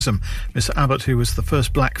Miss Abbott, who was the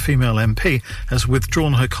first black female MP, has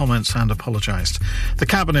withdrawn her comments and apologised. The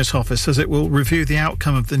Cabinet Office says it will review the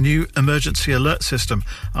outcome of the new emergency alert system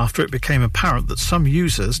after it became apparent that some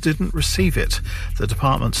users didn't receive it. The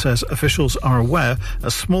department says officials are aware a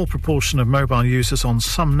small proportion of mobile users on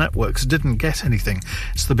some networks didn't get anything.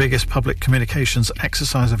 It's the biggest public communications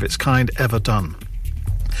exercise of its kind ever done.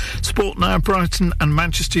 Sport now. Brighton and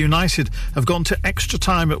Manchester United have gone to extra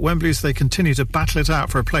time at Wembley as they continue to battle it out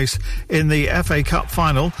for a place in the FA Cup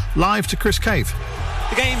final. Live to Chris Cave.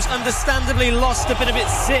 The game's understandably lost a bit of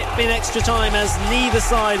its zip in extra time as neither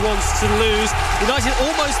side wants to lose. United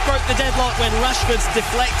almost broke the deadlock when Rashford's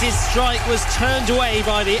deflected strike was turned away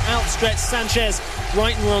by the outstretched Sanchez.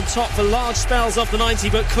 Brighton were on top for large spells of the 90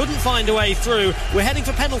 but couldn't find a way through. We're heading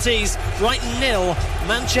for penalties. Brighton 0,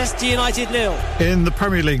 Manchester United 0. In the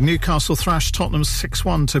Premier League, Newcastle thrashed Tottenham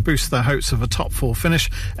 6-1 to boost their hopes of a top four finish.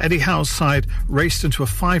 Eddie Howe's side raced into a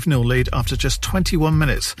 5-0 lead after just 21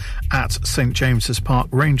 minutes at St James's Park.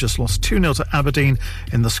 Rangers lost 2-0 to Aberdeen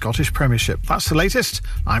in the Scottish Premiership. That's the latest.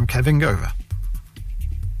 I'm Kevin Gover.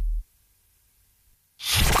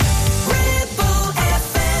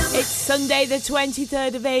 It's Sunday the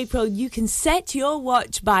 23rd of April. You can set your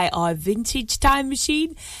watch by our vintage time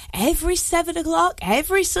machine. Every 7 o'clock,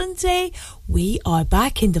 every Sunday, we are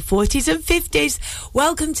back in the 40s and 50s.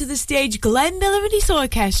 Welcome to the stage, Glenn Miller and his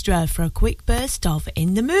orchestra for a quick burst of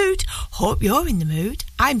In the Mood. Hope you're in the mood.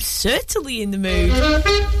 I'm certainly in the mood.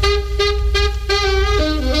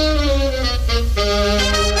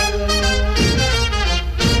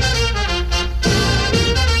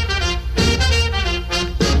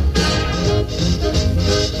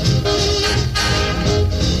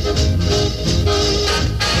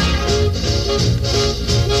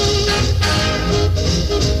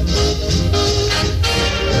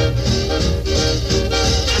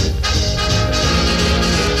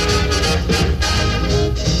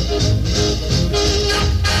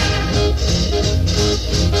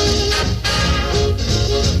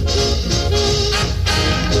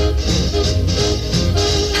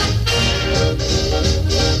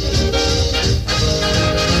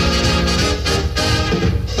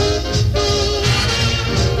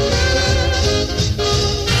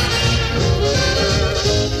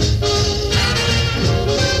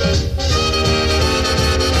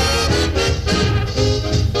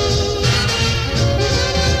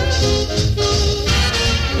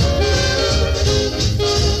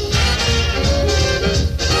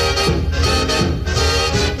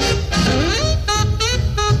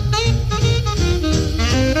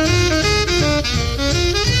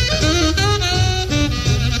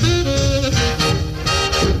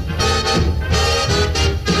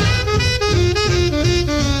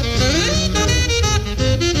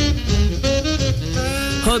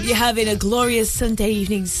 Having a glorious Sunday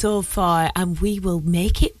evening so far, and we will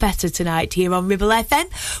make it better tonight here on Ribble FM.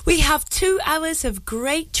 We have 2 hours of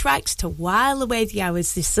great tracks to while away the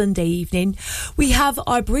hours this Sunday evening. We have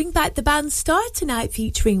our Bring Back the Band star tonight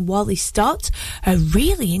featuring Wally Stott, a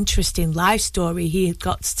really interesting life story he had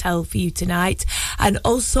got to tell for you tonight. And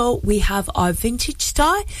also we have our vintage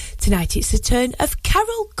star tonight. It's the turn of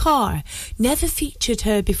Carol Carr. Never featured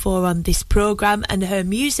her before on this programme, and her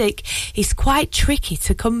music is quite tricky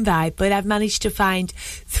to come by, but I've managed to find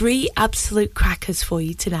 3 absolute crackers for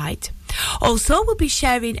you tonight. Also, we'll be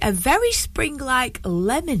sharing a very spring-like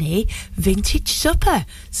lemony vintage supper.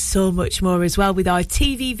 So much more as well with our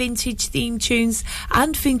TV vintage theme tunes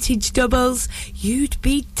and vintage doubles. You'd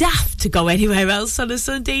be daft to go anywhere else on a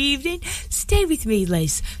Sunday evening. Stay with me,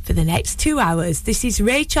 Liz, for the next 2 hours. This is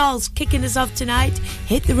Ray Charles kicking us off tonight.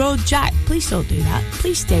 Hit the road, Jack. Please don't do that.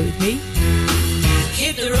 Please stay with me.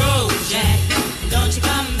 Hit the road, Jack. Don't you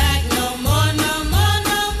come back no more, no more,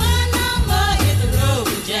 no more, no more. Hit the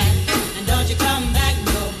road, Jack. And don't you come back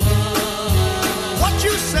no more. What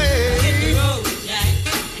you say? Hit the road, Jack.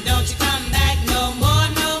 And don't you come back no more,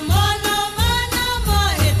 no more, no more, no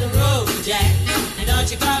more. Hit the road, Jack. And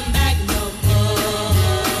don't you come back no more.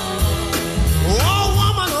 Oh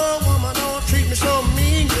woman, don't treat me so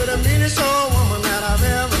mean. You're the meanest old woman that I've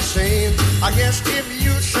ever seen. I guess if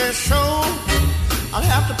you say so, I'll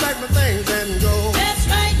have to pack my things and go. That's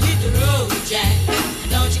right, hit the road, Jack. And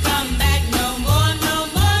don't you come back no more, no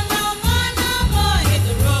more, no more, no more. Hit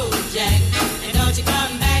the road, Jack. And don't you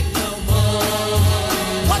come back no more.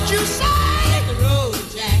 What you say? Hit the road,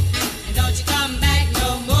 Jack. And don't you come back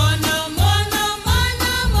no more, no more, no more,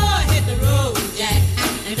 no more. Hit the road, Jack.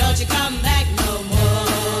 And don't you come back no more.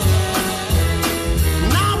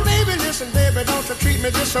 Now, baby, listen, baby, don't you treat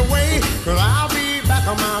me this away, 'cause I'll be back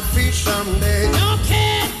on my feet someday. Don't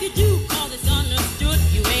care if you do, call this understood.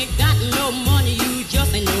 You ain't got no money, you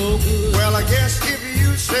just ain't no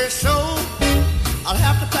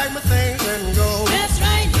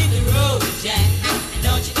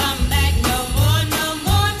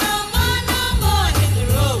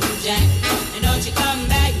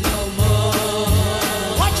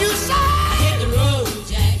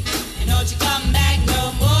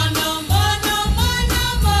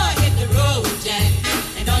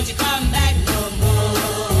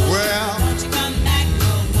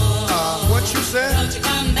Don't you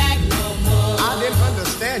come back no more. I didn't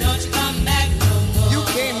understand Don't you. you come back no more. You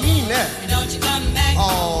can't mean that. Don't you come back no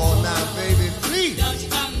Oh, now, baby, please. more. Don't you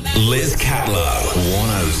come back. Liz Catlow,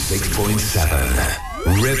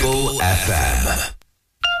 106.7 Ribble FM.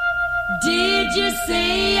 Did you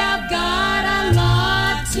say I've got a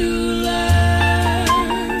lot to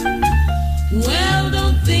learn? Well,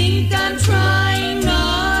 don't think I'm trying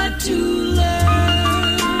not to learn.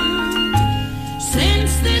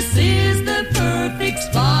 Since this is the perfect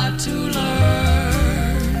spot to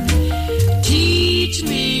learn, teach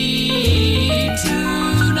me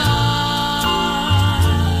tonight.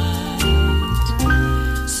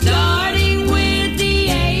 Starting with the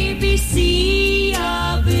ABC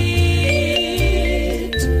of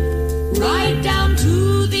it, right down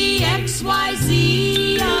to the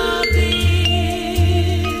XYZ of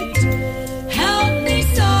it. Help me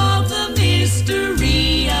solve the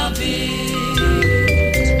mystery of it.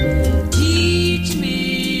 Teach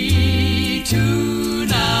me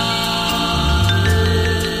tonight.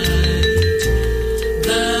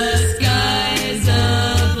 The sky's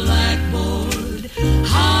a blackboard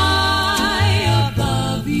high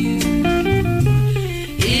above you.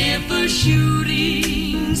 If a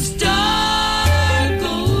shooting star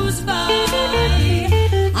goes by,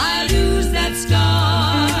 I lose that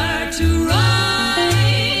star to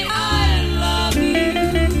write I love you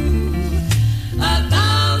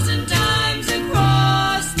 1,000 times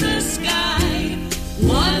across the sky.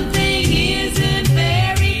 One thing isn't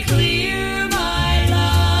very clear, my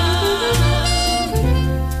love.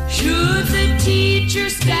 Should the teacher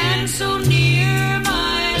stand so near,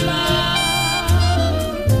 my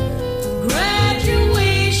love?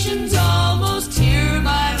 Graduation's almost here,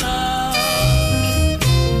 my love.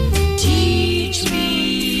 Teach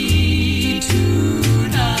me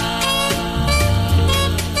tonight.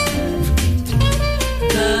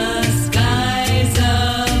 The sky's a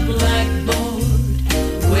blackboard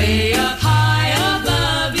way up high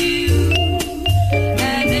above you.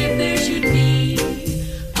 And if there should be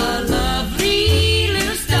a lovely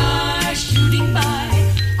little star shooting by,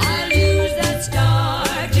 I'll use that star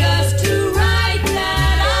just to write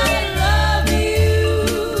that I love you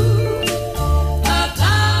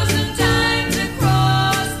 1,000 times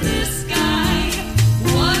across the sky.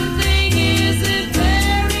 One thing isn't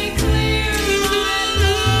very clear, my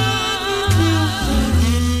love.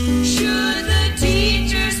 Should the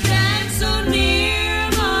teacher stand so near,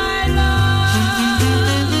 my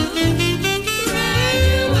love?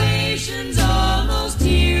 Graduation's almost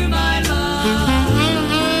here, my love.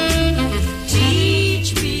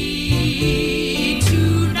 Teach me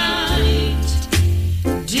tonight.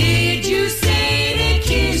 Did you say to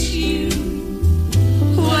kiss you?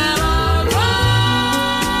 Well, all right.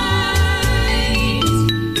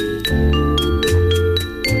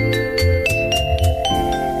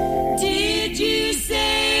 Did you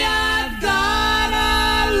say I've got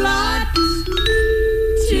a lot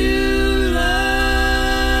to learn?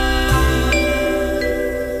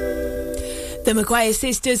 The Maguire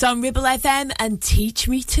Sisters on Ribble FM and Teach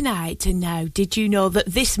Me Tonight. And now, did you know that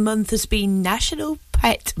this month has been National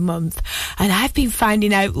Pet Month? And I've been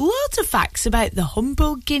finding out lots of facts about the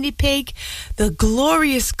humble guinea pig, the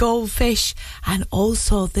glorious goldfish, and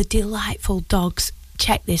also the delightful dogs.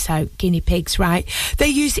 Check this out, guinea pigs, right? They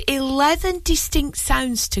use 11 distinct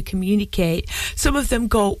sounds to communicate. Some of them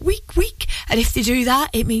go week, week, and if they do that,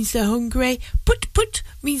 it means they're hungry. Put, put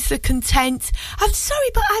means they're content. I'm sorry,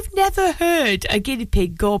 but I've never heard a guinea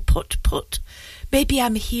pig go put, put. Maybe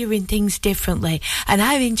I'm hearing things differently, and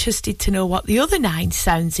I'm interested to know what the other 9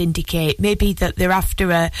 sounds indicate. Maybe that they're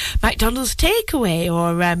after a McDonald's takeaway,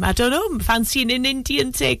 or I don't know, fancying an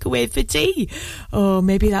Indian takeaway for tea. Or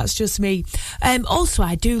maybe that's just me. Also,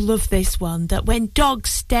 I do love this one, that when dogs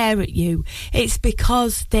stare at you, it's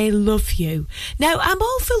because they love you. Now, I'm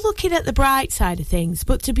all for looking at the bright side of things,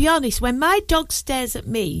 but to be honest, when my dog stares at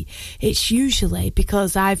me, it's usually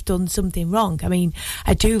because I've done something wrong. I mean,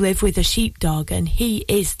 I do live with a sheepdog, and he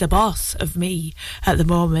is the boss of me at the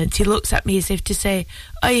moment. He looks at me as if to say,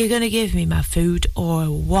 are you going to give me my food or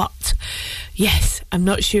what? Yes, I'm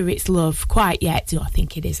not sure it's love quite yet. No, I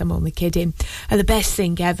think it is. I'm only kidding. And the best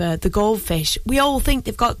thing ever, the goldfish. We all think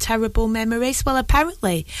they've got terrible memories. Well,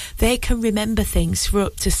 apparently they can remember things for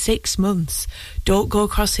up to 6 months. Don't go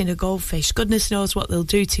crossing a goldfish. Goodness knows what they'll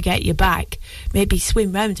do to get you back. Maybe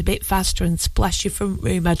swim round a bit faster and splash your front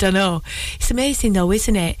room. I don't know. It's amazing though,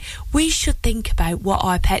 isn't it? We should think about what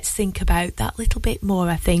our pets think about that little bit more,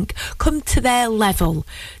 I think. Come to their level.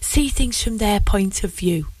 See things from their point of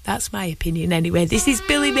view. That's my opinion anyway. This is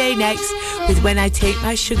Billy May next with When I Take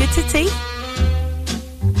My Sugar to Tea.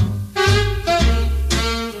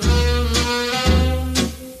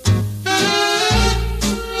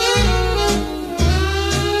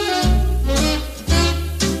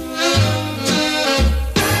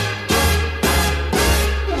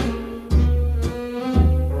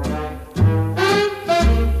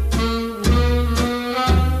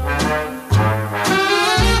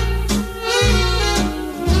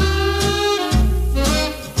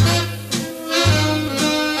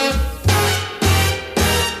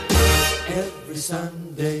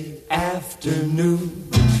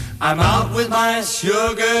 I'm out with my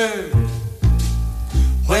sugar.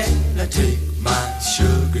 When I take my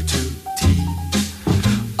sugar to tea,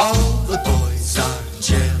 all the boys are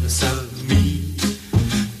jealous of me,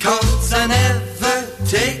 'cause I never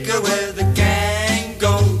take her where the gang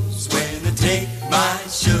goes. When I take my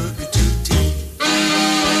sugar to tea,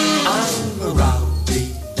 I'm a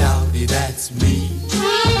rowdy dowdy, that's me.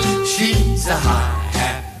 She's a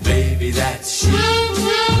hi-hat baby, that's she.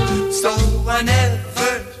 So I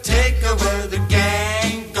never take her where the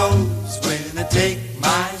gang goes. When I take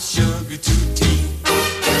my sugar to tea,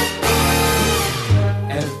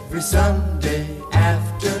 every Sunday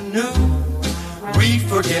afternoon we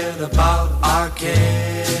forget about our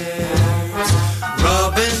cares,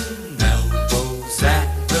 rubbing elbows at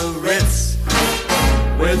the Ritz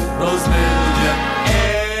with those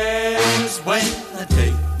millionaires. When I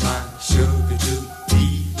take my sugar to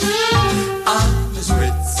tea, I'm as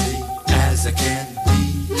ritzy as I can be,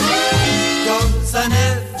 'cause I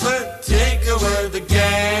never take her where the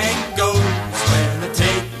gang goes. When I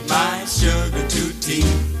take my sugar to tea.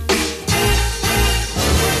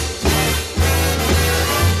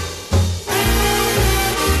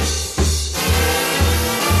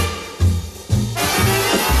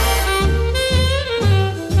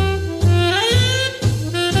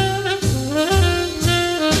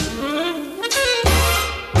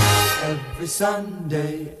 Every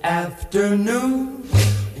Sunday afternoon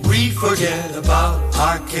we forget about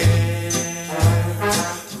our cares,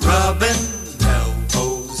 rubbing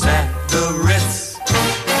elbows at the Ritz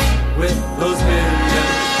with those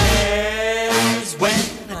millionaires. When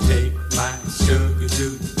I take my sugar to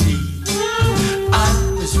tea, I'm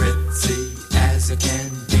as ritzy as I can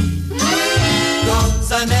be, 'cause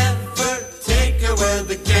I never take her where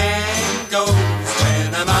the gang goes. When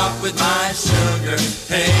I'm out with my sugar,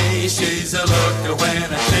 hey, she's a looker. When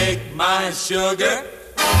I take my sugar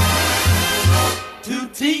to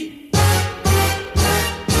tea.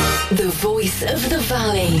 The Voice of the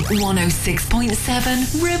Valley, 106.7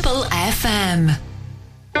 Ribble FM.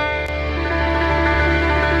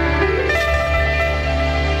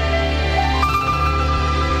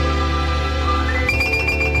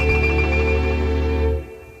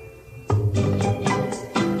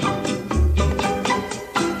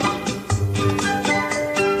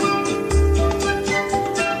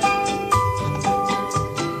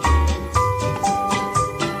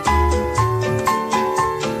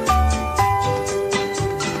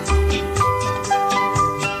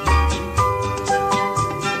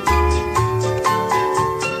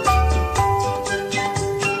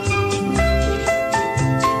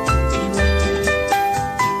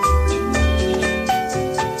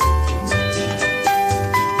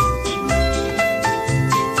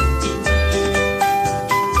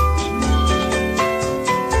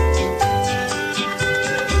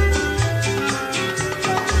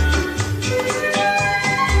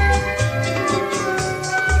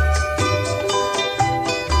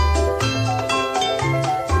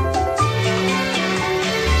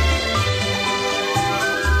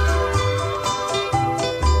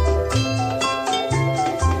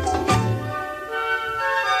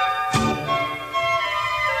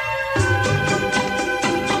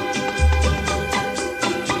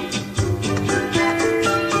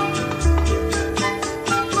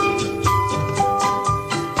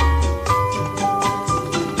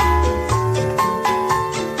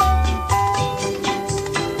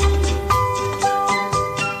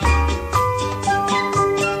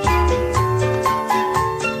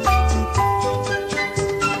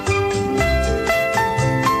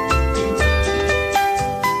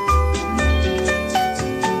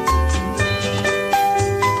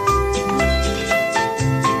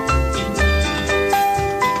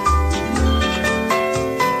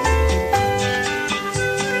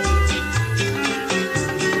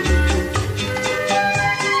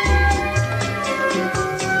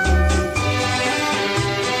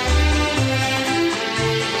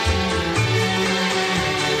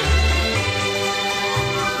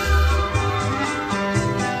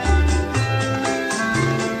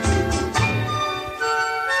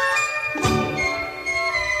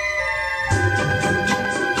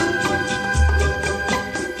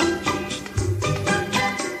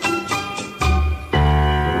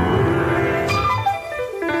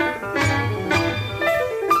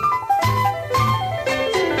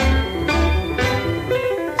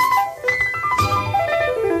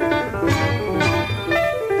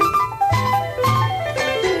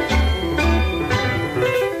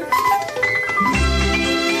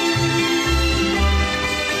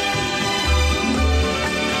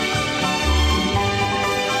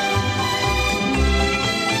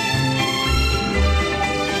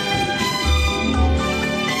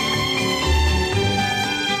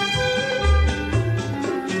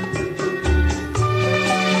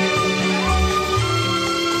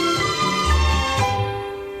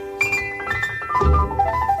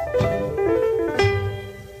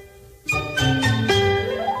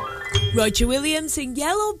 Roger Williams and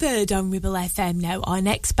Yellowbird on Ribble FM. Now, our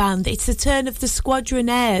next band, it's the turn of the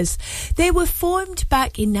Squadronaires. They were formed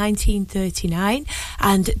back in 1939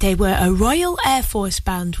 and they were a Royal Air Force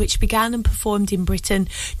band which began and performed in Britain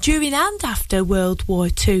during and after World War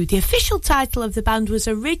II. The official title of the band was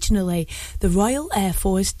originally the Royal Air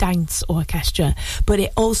Force Dance Orchestra, but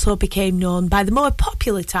it also became known by the more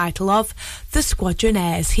popular title of the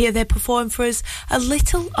Squadronaires. Here they perform for us A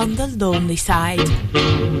Little on the Lonely Side.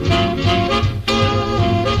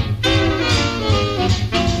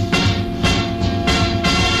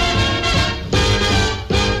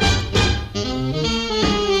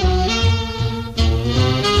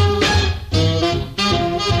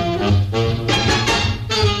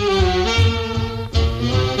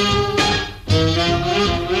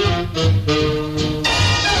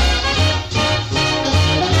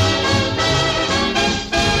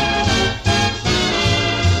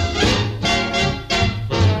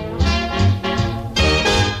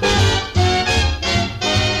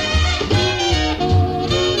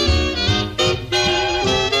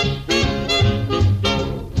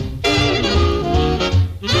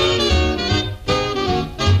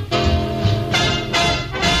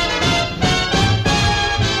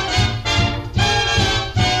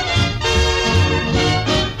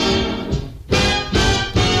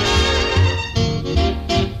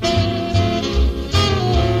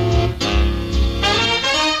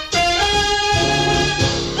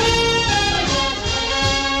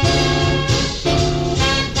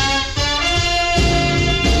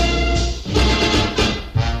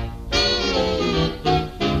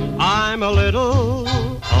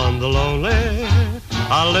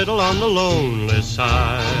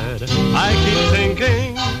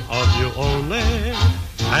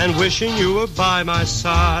 Wishing you were by my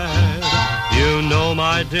side. You know,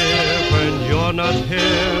 my dear, when you're not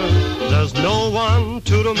here, there's no one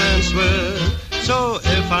to romance with. So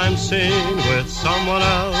if I'm seen with someone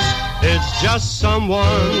else, it's just someone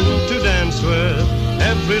to dance with.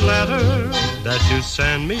 Every letter that you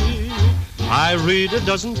send me, I read a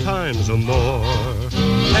dozen times or more.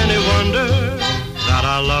 Any wonder that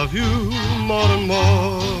I love you more and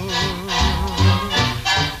more?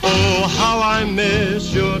 Oh, how I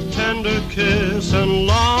miss your tender kiss and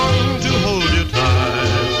long to hold you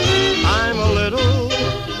tight. I'm a little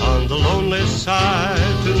on the lonely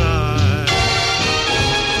side tonight.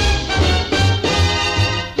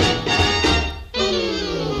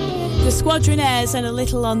 The Squadronaires and A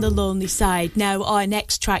Little on the Lonely Side. Now, our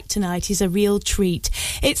next track tonight is a real treat.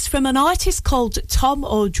 It's from an artist called Tom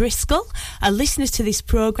O'Driscoll, a listener to this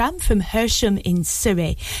programme from Hersham in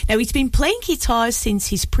Surrey. Now, he's been playing guitar since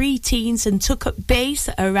his pre-teens and took up bass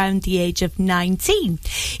around the age of 19.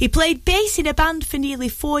 He played bass in a band for nearly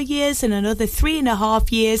 4 years, and another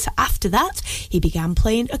 3.5 years after that, he began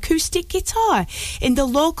playing acoustic guitar in the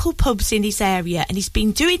local pubs in his area, and he's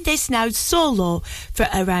been doing this now solo for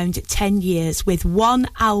around 10 years with one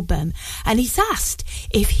album. And he's asked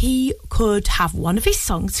if he could have one of his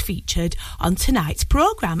songs featured on tonight's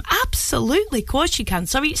programme. Absolutely, of course you can.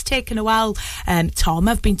 Sorry it's taken a while, Tom.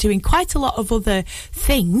 I've been doing quite a lot of other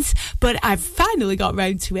things, but I've finally got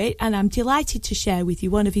round to it, and I'm delighted to share with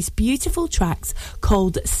you one of his beautiful tracks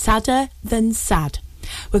called Sadder Than Sad.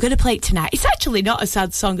 We're going to play it tonight. It's actually not a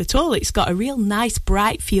sad song at all. It's got a real nice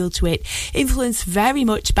bright feel to it, influenced very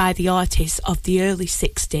much by the artists of the early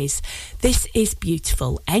 60s. This is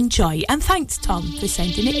beautiful. Enjoy, and thanks Tom for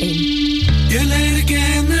sending it in. You're late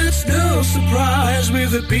again, that's no surprise,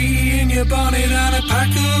 with a bee in your bonnet and a pack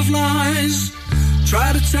of lies.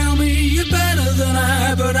 Try to tell me you're better than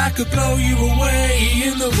I, but I could blow you away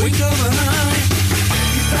in the wink of an eye.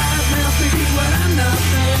 Bad mouth thinking when I'm not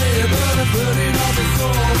there, but I've heard it all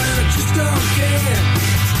before and I just don't care.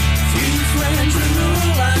 Few friends and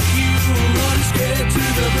all like you, run scared to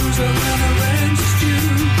the loser when the rent is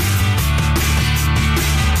due.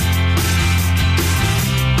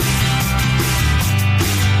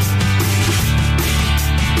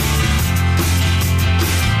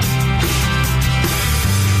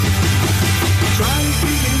 Try to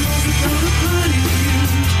keep me rules that don't apply to you.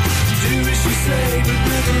 Do as you say, but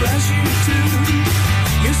never as you do.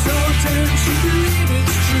 You're so tense, you believe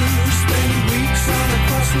it's true. Spending weeks on a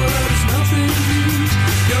crossword is nothing new.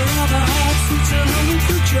 You're on the hot seats at home and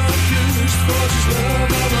put your goose. Forges love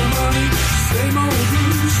over money, same old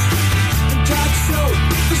blues. And God's so,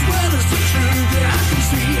 as well as the truth, yeah, I can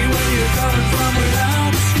see where you're coming from without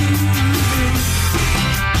a screw.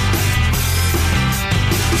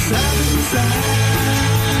 Sad inside.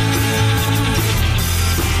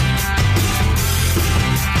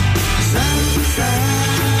 Sad inside.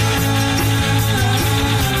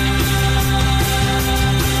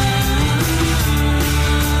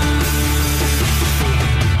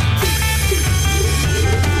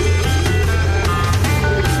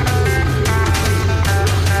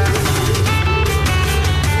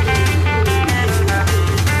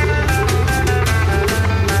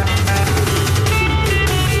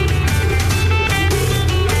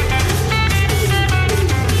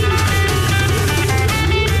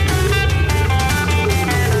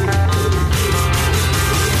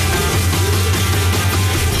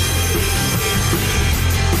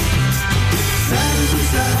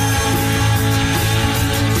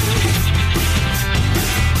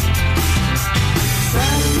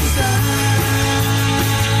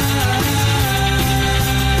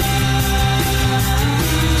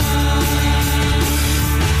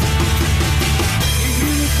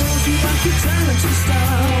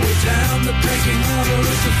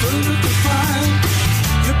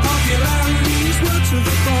 answer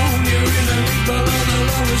the phone. You're in a league below the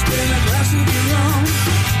lowest in a class of your own.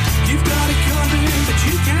 You've got it coming, but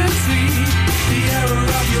you can't see the error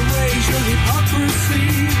of your ways, your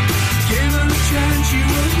hypocrisy. Given a chance, you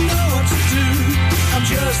wouldn't know what to do. I'm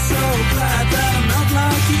just so glad that I'm not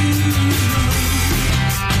like you.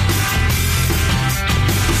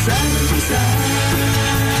 Side to side,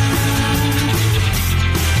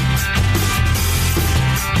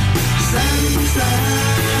 side to side.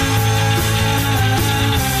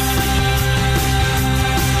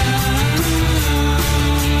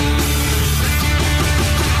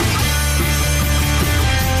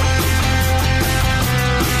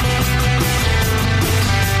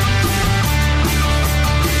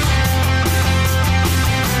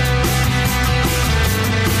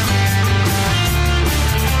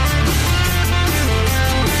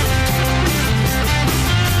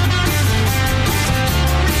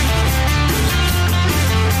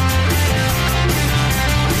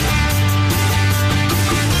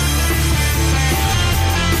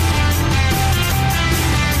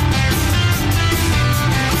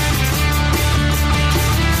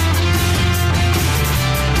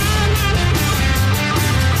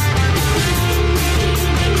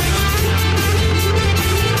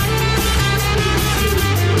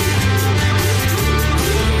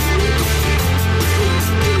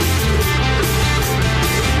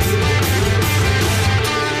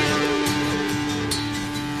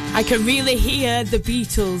 I can really hear the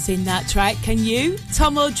Beatles in that track, can you?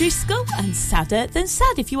 Tom O'Driscoll and Sadder Than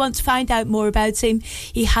Sad. If you want to find out more about him,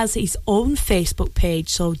 he has his own Facebook page,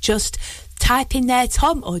 so just type in there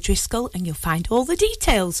Tom O'Driscoll and you'll find all the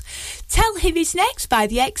details. Tell Him is next by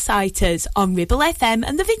the Exciters on Ribble FM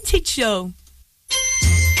and The Vintage Show.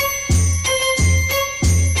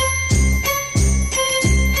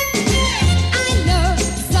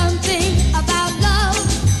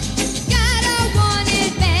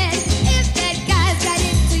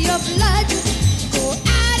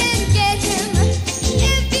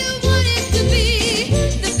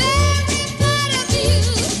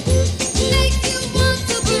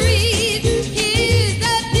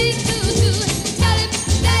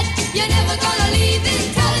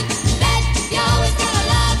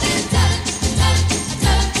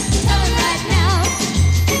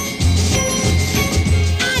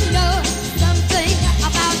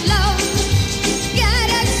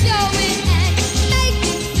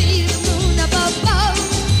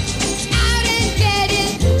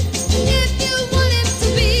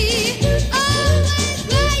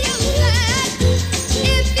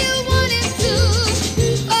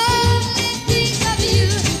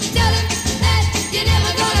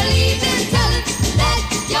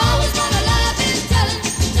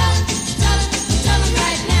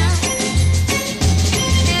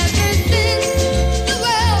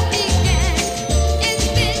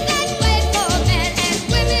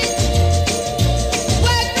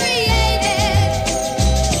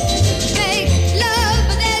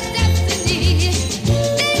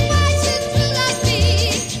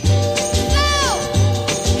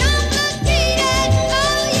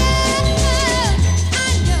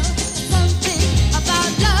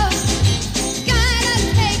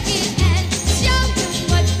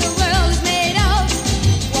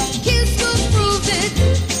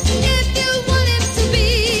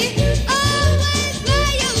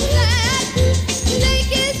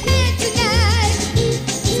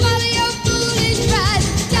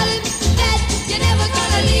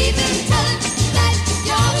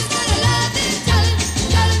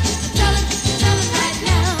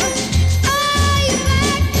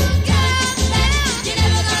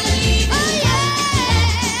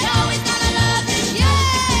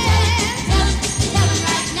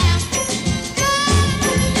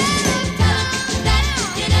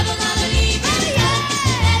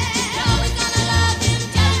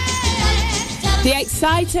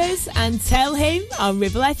 Exciters and Tell Him on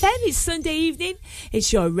Ribble FM. It's Sunday evening.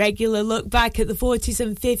 It's your regular look back at the 40s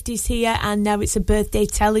and 50s here, and now it's a birthday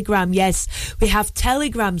telegram. Yes, we have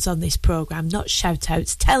telegrams on this programme, not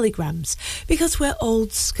shout-outs, telegrams, because we're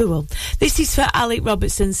old school. This is for Alec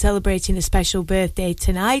Robertson, celebrating a special birthday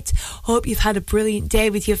tonight. Hope you've had a brilliant day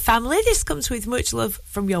with your family. This comes with much love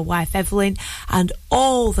from your wife Evelyn and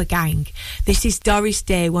all the gang. This is Doris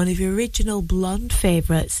Day, one of your original blonde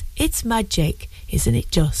favourites. It's magic, isn't it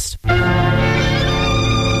just?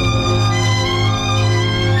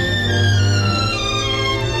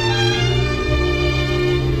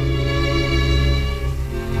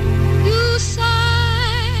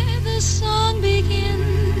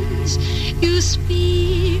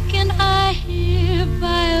 Speak and I hear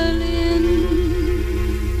violins.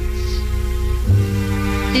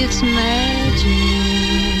 It's It's magic.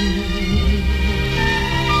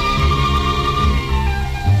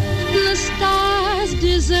 The stars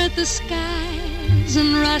desert the skies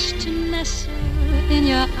and rush to nestle in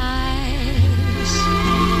your eyes.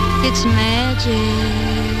 It's magic.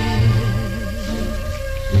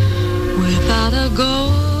 Without a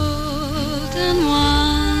golden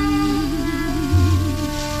wand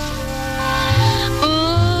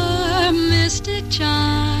or mystic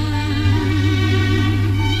charms,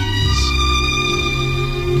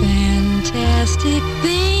 fantastic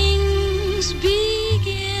things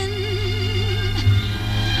begin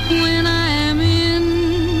when I am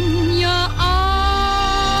in your arms.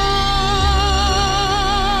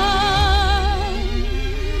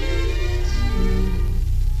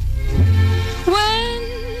 When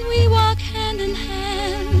we walk hand in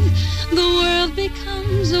hand, the world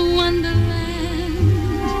becomes a wonderland.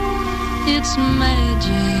 It's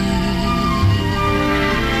magic.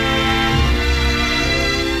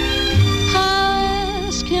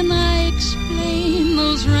 Can I explain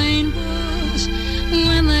those rainbows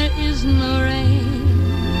when there is no rain?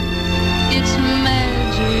 It's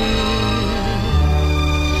magic.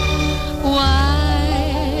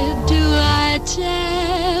 Why do I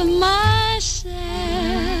tell myself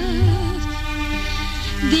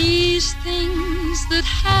these things that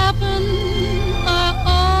happen are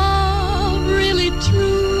all really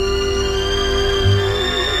true?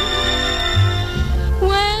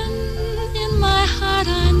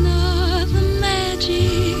 I know the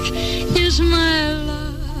magic is my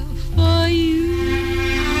love for you.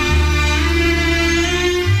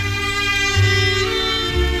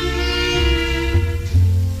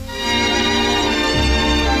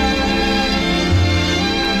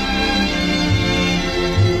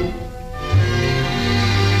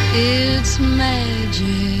 It's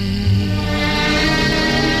magic.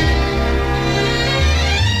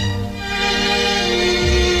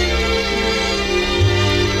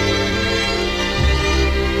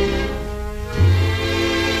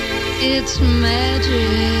 It's magic.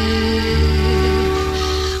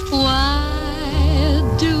 Why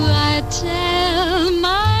do I tell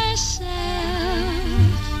myself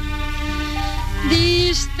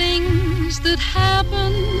these things that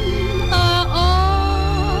happen are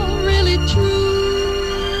all really true?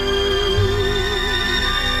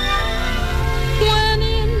 When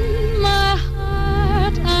in my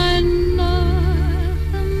heart I know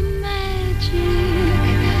the magic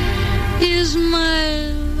is my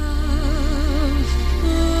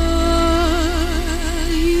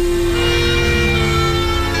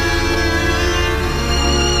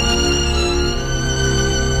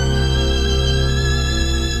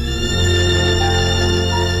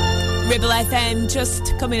FM,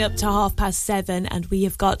 just coming up to 7:30, and we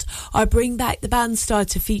have got our Bring Back the Band star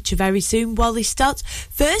to feature very soon, Wally Stott.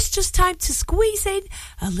 First, just time to squeeze in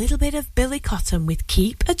a little bit of Billy Cotton with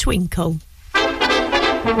Keep a Twinkle.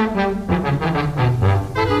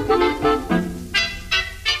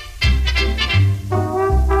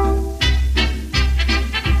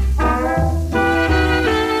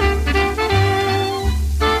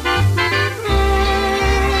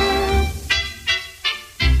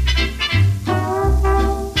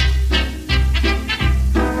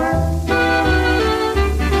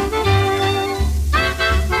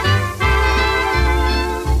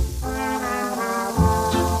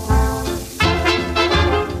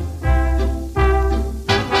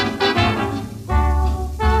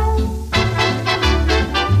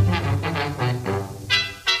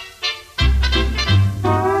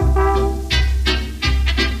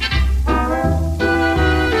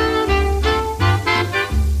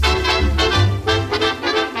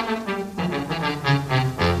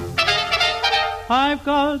 I've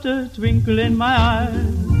got a twinkle in my eye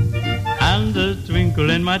and a twinkle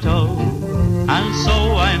in my toe, and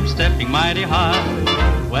so I'm stepping mighty high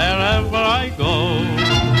wherever I go.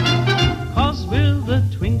 'Cause with a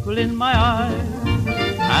twinkle in my eye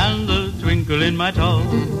and a twinkle in my toe,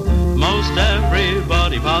 most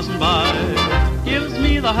everybody passing by gives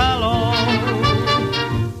me the hello.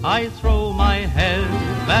 I throw my head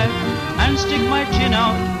back and stick my chin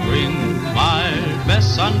out, bring my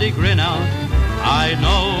best Sunday grin out. I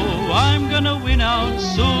know I'm gonna win out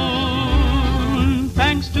soon,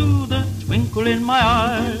 thanks to the twinkle in my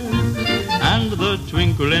eye and the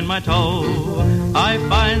twinkle in my toe. I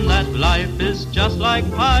find that life is just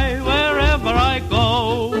like pie wherever I go.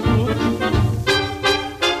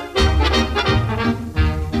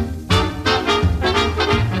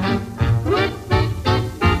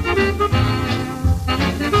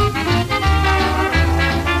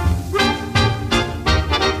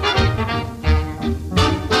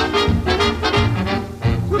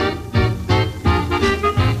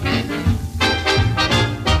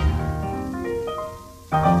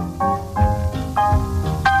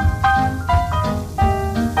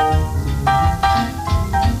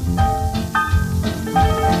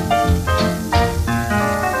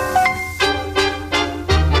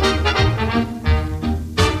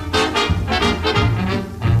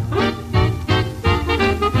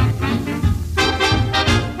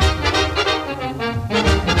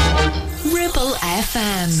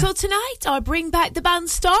 I bring back the band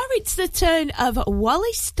star. It's the turn of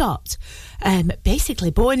Wally Stott. Basically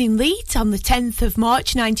born in Leeds on the 10th of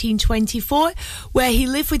March 1924, where he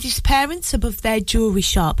lived with his parents above their jewellery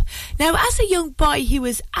shop. Now, as a young boy, he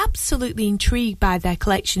was absolutely intrigued by their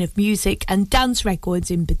collection of music and dance records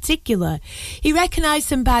in particular. He recognised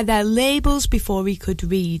them by their labels before he could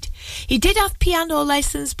read. He did have piano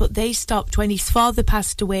lessons, but they stopped when his father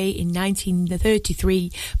passed away in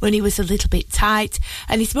 1933 when he was a little bit tight,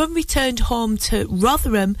 and his mum returned home to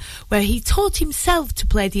Rotherham, where he taught himself to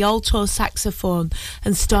play the alto saxophone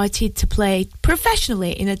and started to play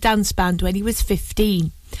professionally in a dance band when he was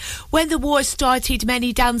 15. When the war started,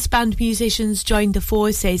 many dance band musicians joined the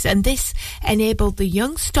forces, and this enabled the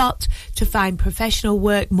young Stott to find professional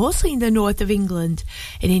work mostly in the north of England.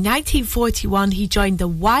 And in 1941 he joined the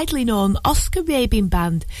widely known Oscar Rabin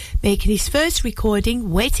Band, making his first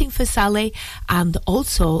recording, Waiting for Sally, and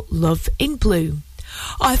also Love in Blue.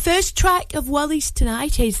 Our first track of Wally's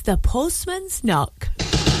tonight is The Postman's Knock.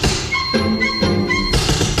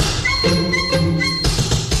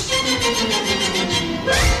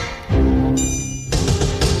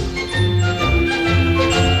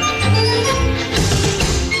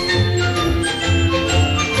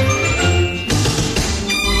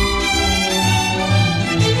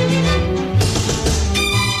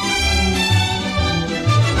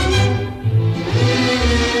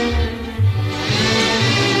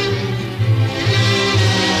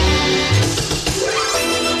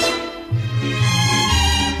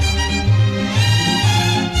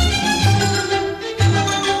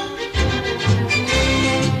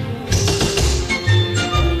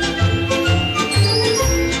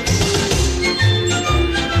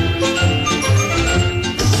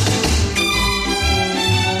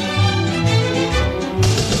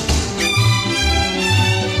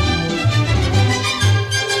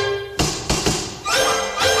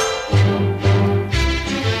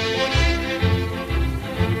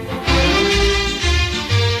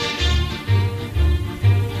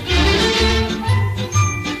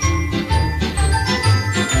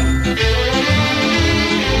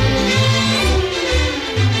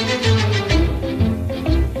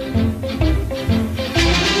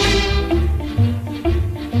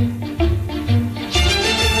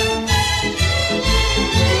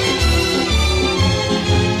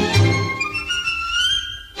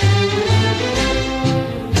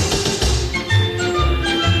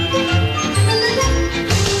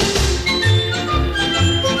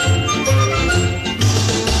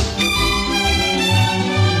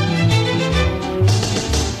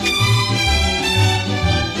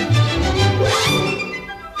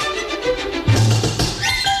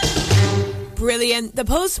 The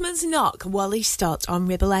Postman's Knock, Wally Stott on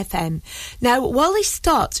Ribble FM. Now, Wally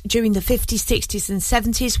Stott, during the 50s, 60s and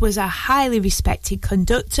 70s, was a highly respected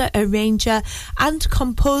conductor, arranger and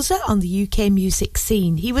composer on the UK music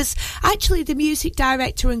scene. He was actually the music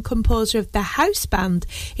director and composer of the House Band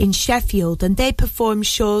in Sheffield, and they performed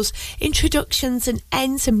shows, introductions and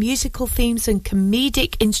ends and musical themes and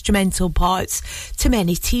comedic instrumental parts to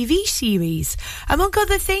many TV series. Among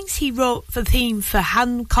other things, he wrote the theme for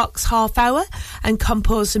Hancock's Half Hour and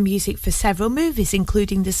composed the music for several movies,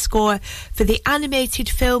 including the score for the animated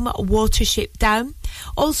film Watership Down.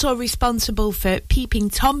 Also responsible for Peeping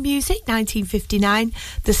Tom music, 1959,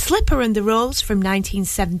 The Slipper and the Rose from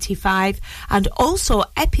 1975, and also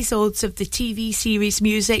episodes of the TV series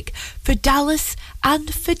music for Dallas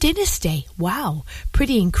and for Dynasty. Wow,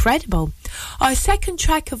 pretty incredible. Our second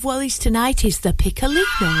track of Wally's tonight is The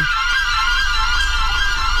Piccolino.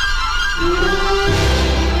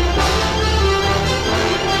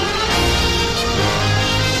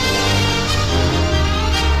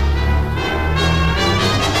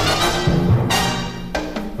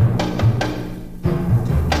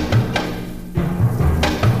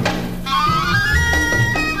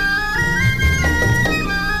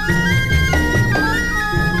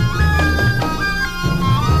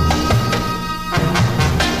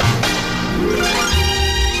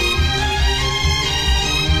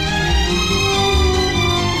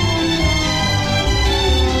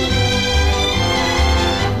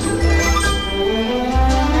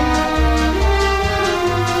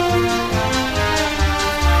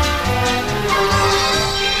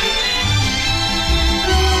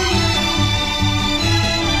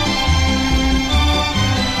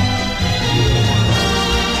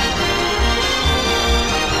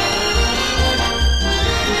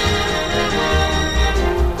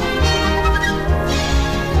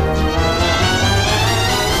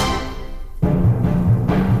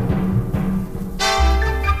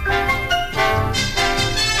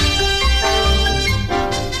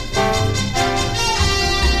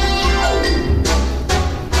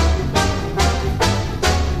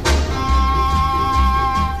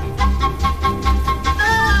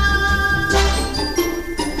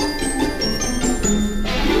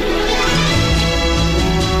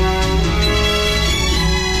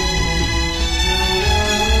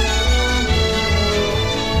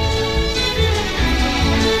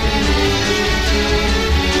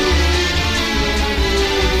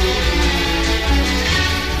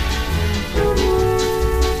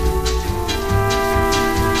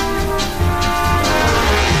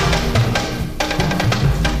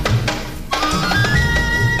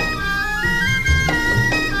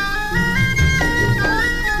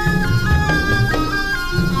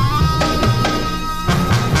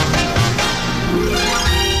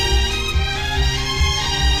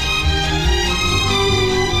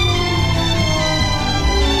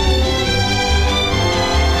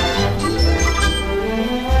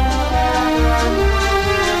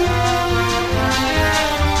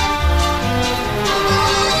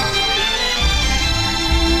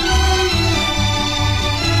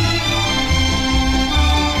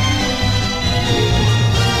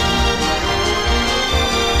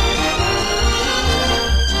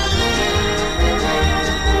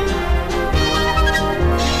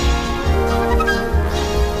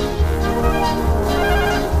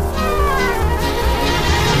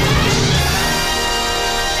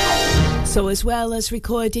 So as well as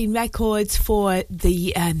recording records for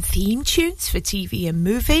the theme tunes for TV and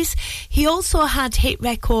movies, he also had hit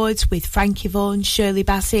records with Frankie Vaughan, Shirley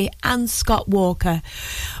Bassey and Scott Walker.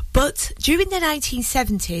 But during the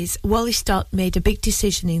 1970s, Wally Stott made a big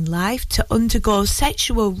decision in life to undergo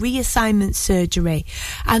sexual reassignment surgery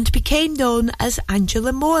and became known as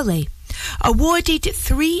Angela Morley. Awarded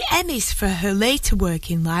 3 Emmys for her later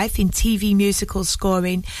work in life in TV musical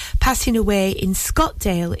scoring, passing away in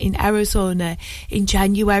Scottsdale in Arizona in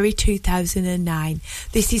January 2009.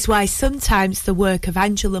 This is why sometimes the work of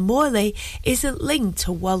Angela Morley isn't linked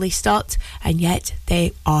to Wally Stott, and yet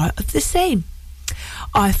they are of the same.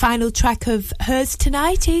 Our final track of hers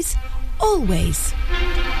tonight is Always.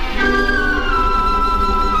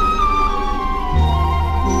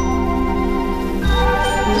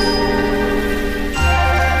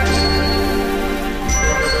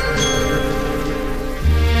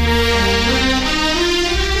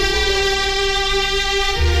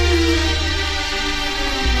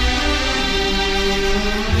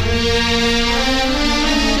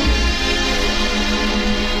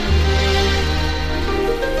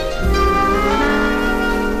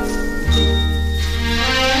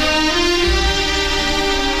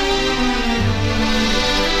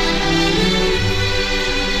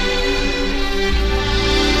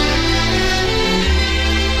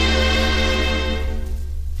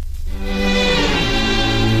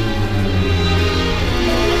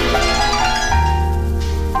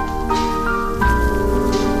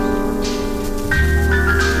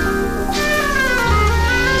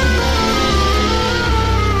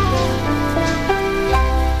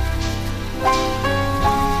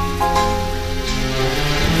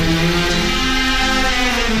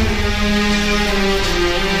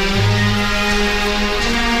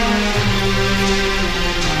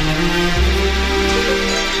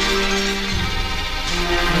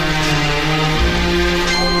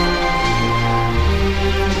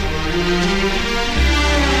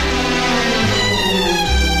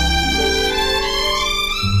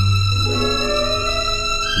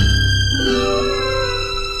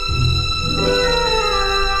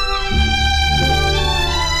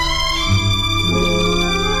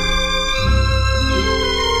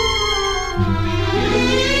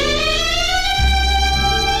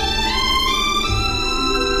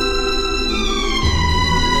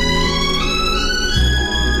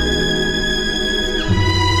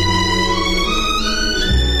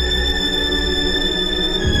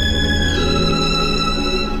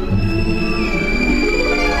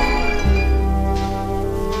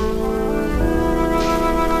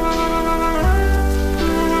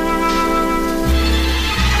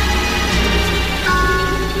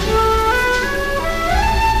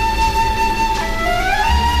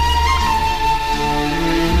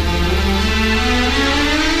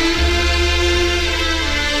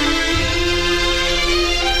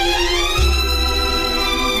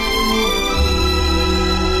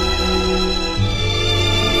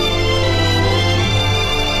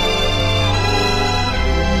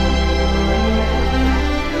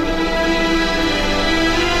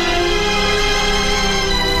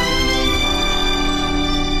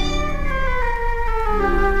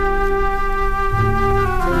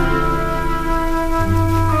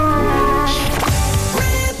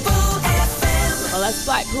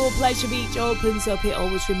 Pleasure Beach opens up, it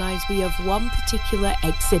always reminds me of one particular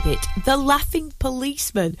exhibit, The Laughing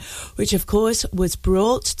Policeman, which of course was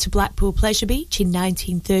brought to Blackpool Pleasure Beach in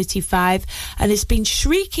 1935 and it's been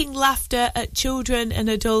shrieking laughter at children and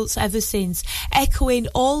adults ever since, echoing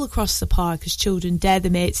all across the park as children dare the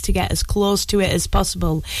mates to get as close to it as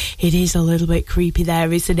possible. It is a little bit creepy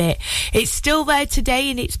there, isn't it? It's still there today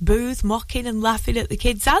in its booth, mocking and laughing at the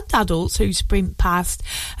kids and adults who sprint past,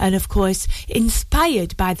 and of course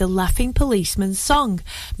inspired by the Laughing Policeman song,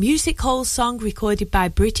 music hall song recorded by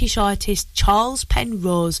British artist Charles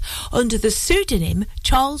Penrose under the pseudonym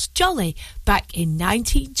Charles Jolly back in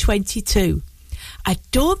 1922. I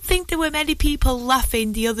don't think there were many people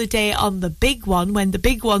laughing the other day on the big one when the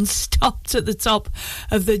big one stopped at the top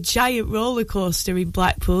of the giant roller coaster in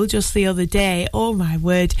Blackpool just the other day. Oh my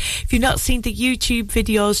word. If you've not seen the YouTube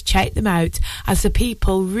videos, check them out as the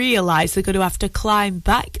people realise they're going to have to climb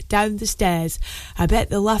back down the stairs. I bet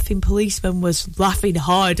the Laughing Policeman was laughing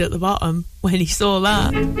hard at the bottom when he saw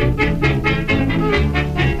that.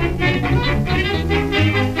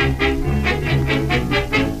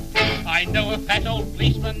 I know a fat old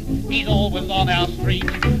policeman, he's always on our street.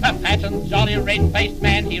 A fat and jolly red-faced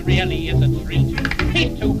man, he really is a treat.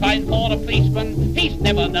 He's too kind for a policeman, he's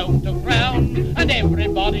never known to frown. And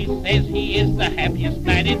everybody says he is the happiest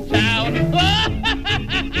man in town.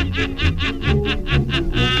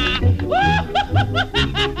 Woo!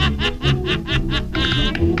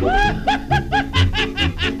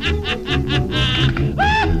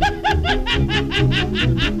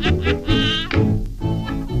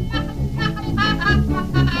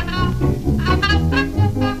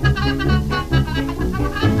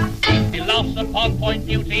 upon Point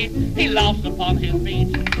Beauty. He laughs upon his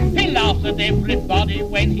beat. He laughs at everybody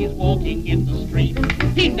when he's walking in the street.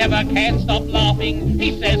 He never can stop laughing.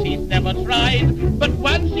 He says he's never tried. But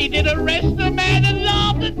once he did arrest a man and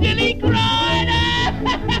laughed until he cried.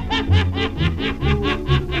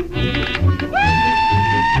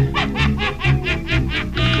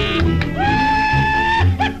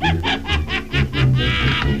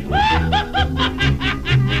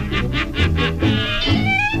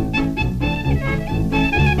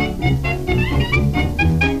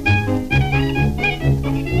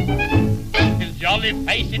 His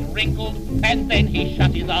face it wrinkled, and then he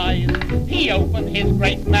shut his eyes. He opened his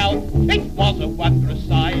great mouth, it was a wondrous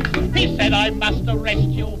size. He said, I must arrest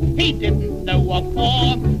you, he didn't know what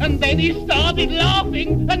for. And then he started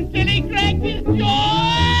laughing until he cracked his jaw.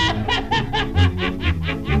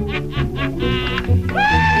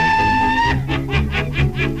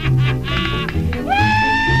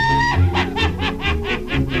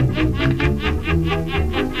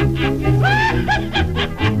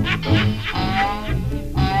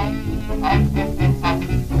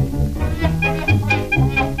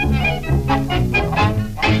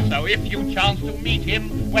 If you chance to meet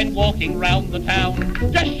him when walking round the town,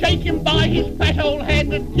 just shake him by his fat old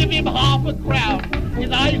hand and give him half a crown. His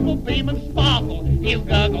eyes will beam and sparkle, he'll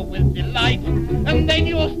gurgle with delight, and then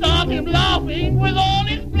you'll start him laughing with all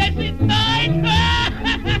his blessed might.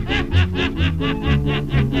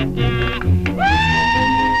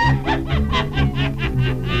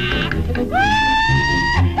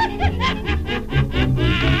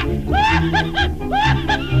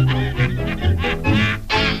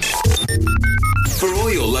 For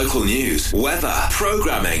all your local news, weather,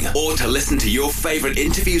 programming, or to listen to your favourite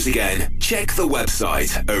interviews again, check the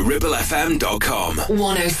website at ribblefm.com.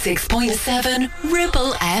 106.7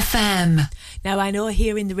 Ribble FM. Now, I know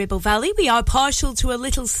here in the Ribble Valley we are partial to a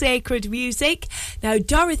little sacred music. Now,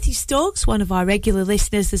 Dorothy Stokes, one of our regular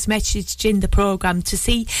listeners, has messaged in the programme to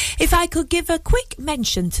see if I could give a quick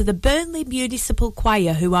mention to the Burnley Municipal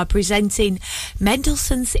Choir, who are presenting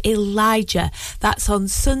Mendelssohn's Elijah. That's on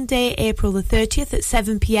Sunday, April the 30th at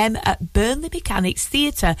 7 p.m. at Burnley Mechanics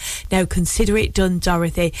Theatre. Now, consider it done,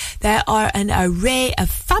 Dorothy. There are an array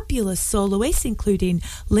of fabulous soloists, including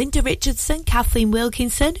Linda Richardson, Kathleen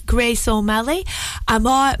Wilkinson, Grace O'Malley,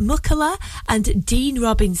 Amar Mukala and Dean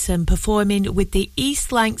Robinson, performing with the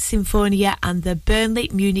East Lancs Symphonia and the Burnley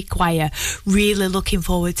Munich Choir. Really looking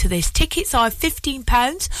forward to this. Tickets are £15.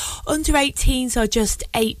 Under 18s are just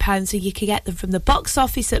 £8, so you can get them from the box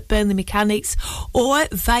office at Burnley Mechanics or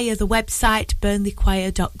via the website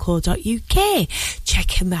burnleychoir.co.uk. Check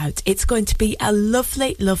them out. It's going to be a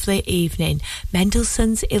lovely, lovely evening.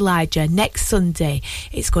 Mendelssohn's Elijah next Sunday.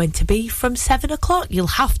 It's going to be from 7 o'clock. You'll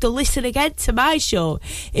have to listen again to my show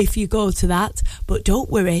if you go to that, but don't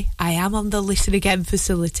worry, I am on the listen again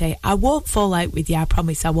facility. I won't fall out with you, I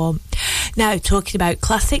promise I won't. Now, talking about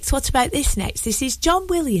classics, what about this next? This is John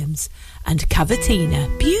Williams and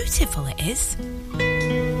Cavatina. Beautiful it is.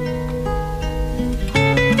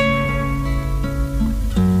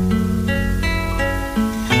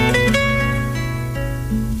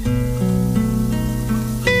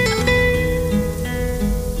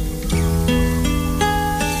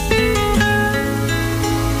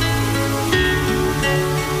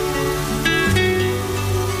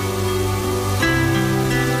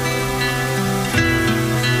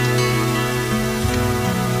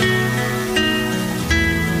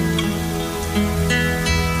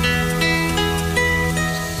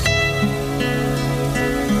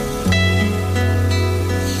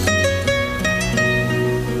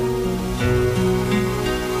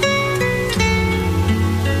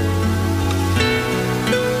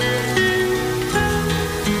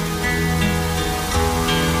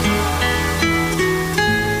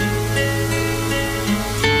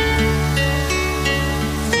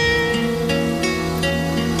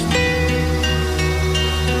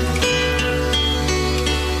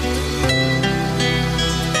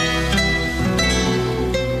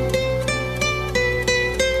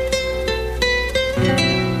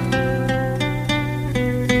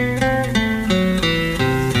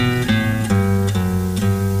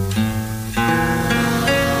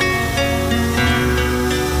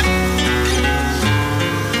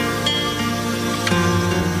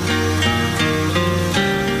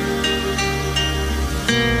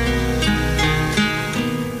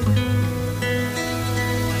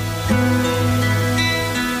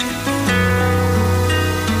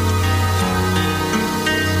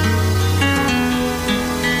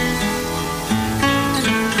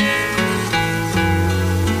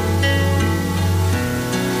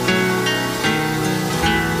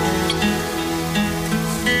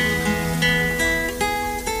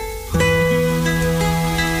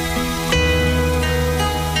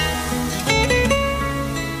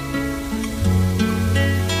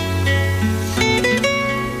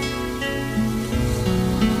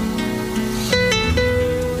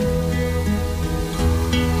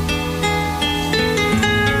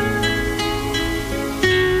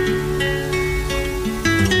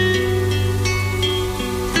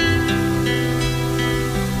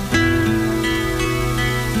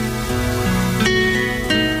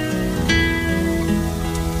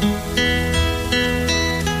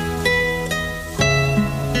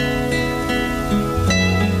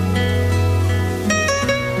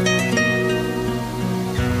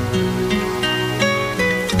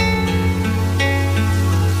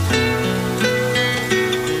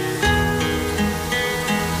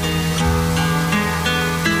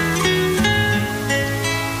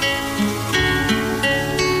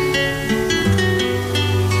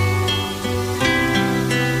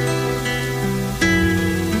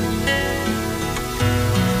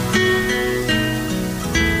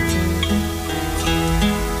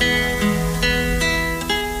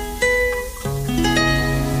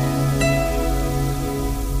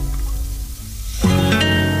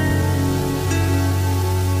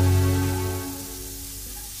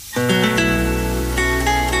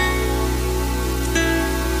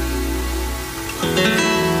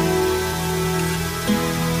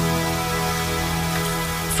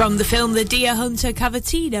 From the film The Deer Hunter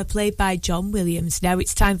Cavatina, played by John Williams. Now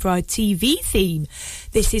it's time for our TV theme.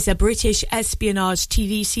 This is a British espionage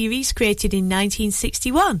TV series created in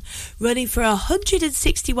 1961, running for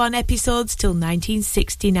 161 episodes till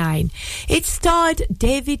 1969. It starred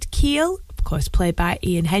David Keel, of course played by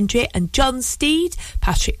Ian Hendry, and John Steed,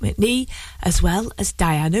 Patrick McNee, as well as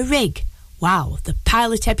Diana Rigg. Wow, the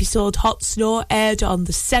pilot episode Hot Snow aired on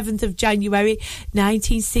the 7th of January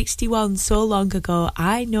 1961, so long ago.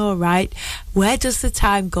 I know, right? Where does the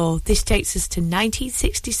time go? This takes us to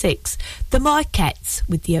 1966. The Marquettes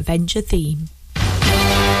with the Avenger theme.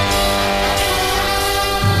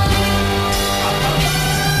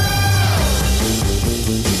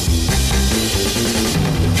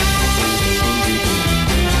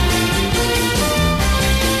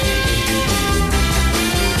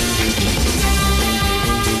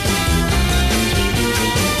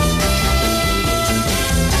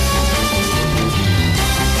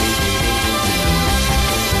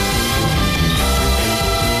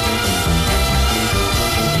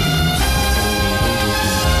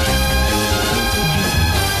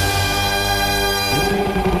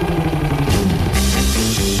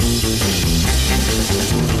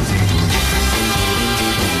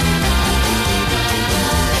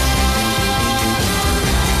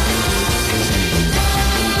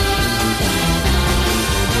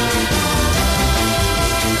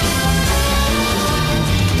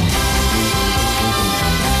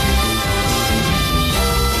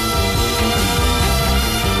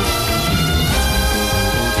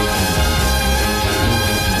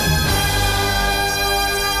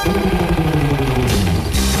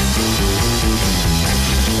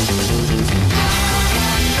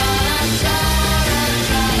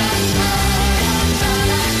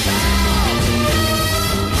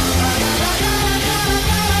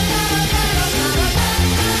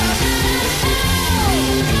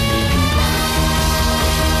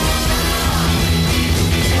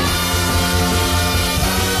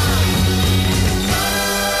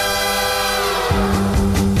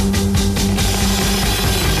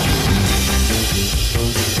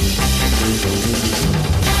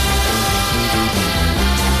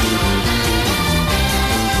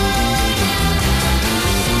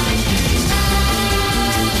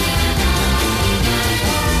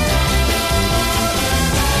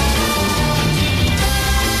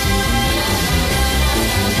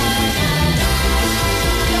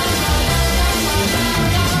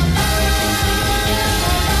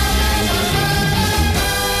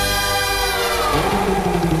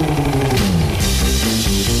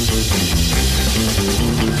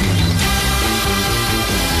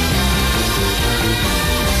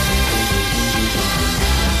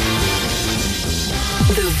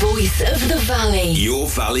 Your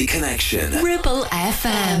Valley Connection. Ribble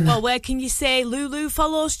FM. Well, where can you say Lulu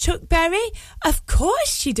follows Chuck Berry? Of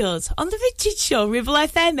course she does. On the Richard Show, Ribble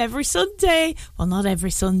FM, every Sunday. Well, not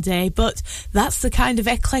every Sunday, but that's the kind of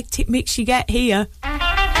eclectic mix you get here.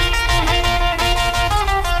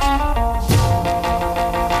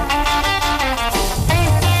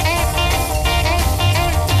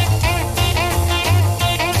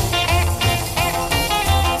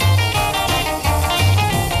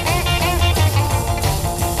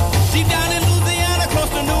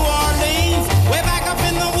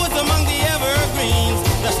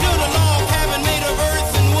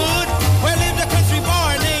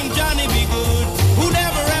 Who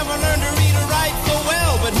never ever learned to read or write, so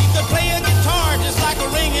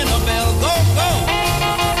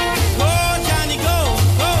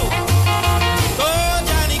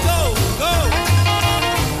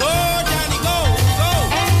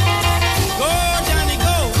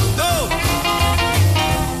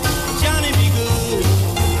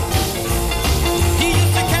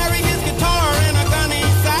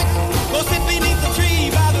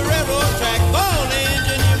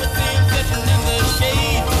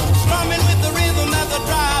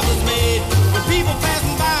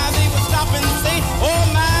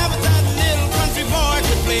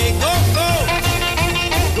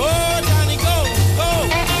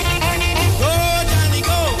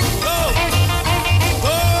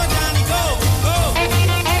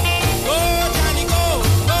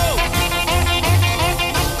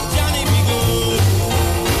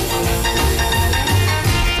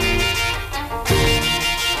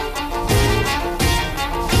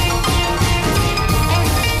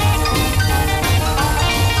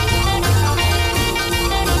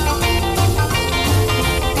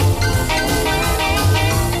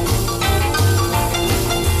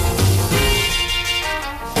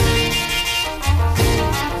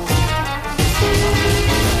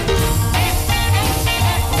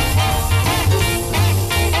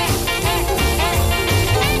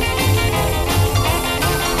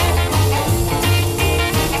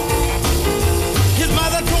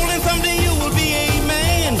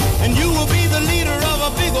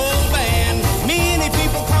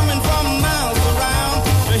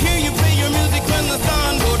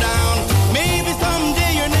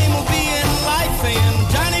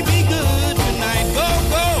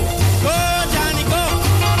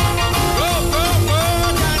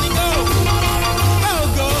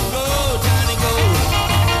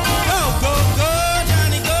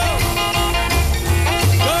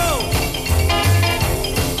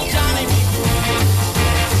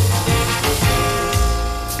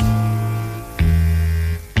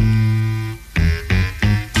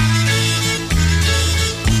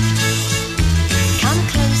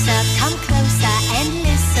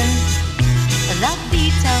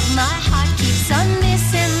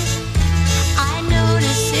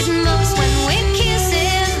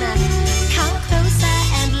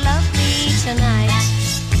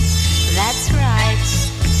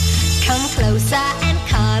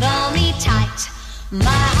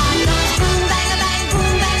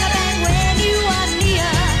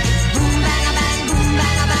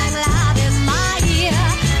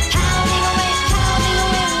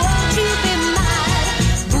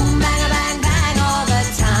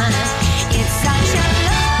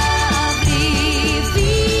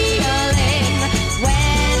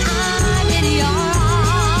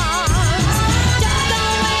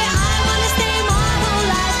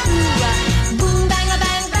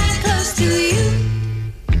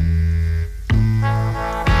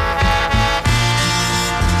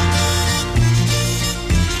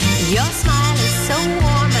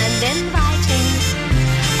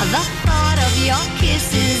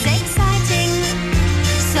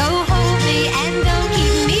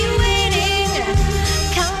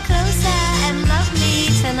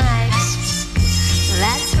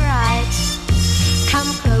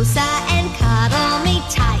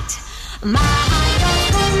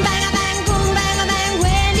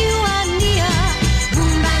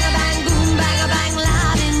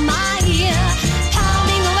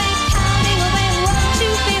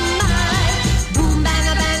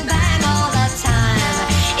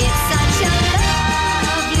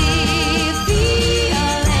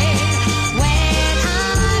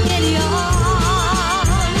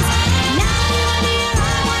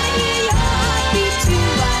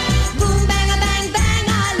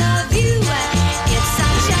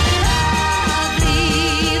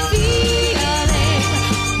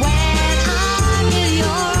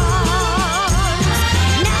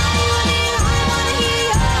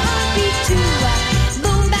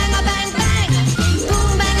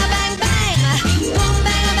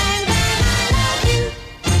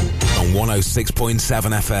 106.7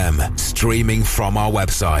 FM, streaming from our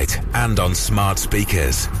website and on smart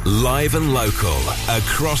speakers. Live and local,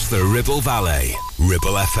 across the Ribble Valley.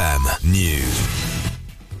 Ribble FM News.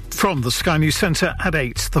 From the Sky News Centre at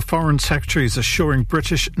 8, the Foreign Secretary is assuring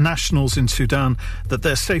British nationals in Sudan that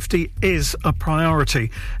their safety is a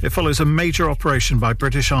priority. It follows a major operation by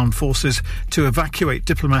British Armed Forces to evacuate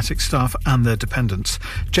diplomatic staff and their dependents.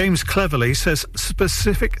 James Cleverly says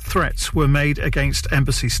specific threats were made against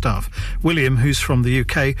embassy staff. William, who's from the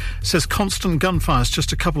UK, says constant gunfire's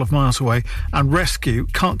just a couple of miles away and rescue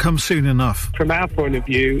can't come soon enough. From our point of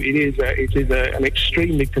view, it is an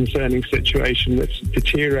extremely concerning situation that's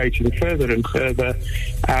deteriorating further and further,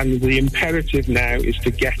 and the imperative now is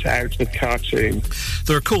to get out of Khartoum.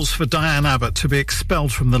 There are calls for Diane Abbott to be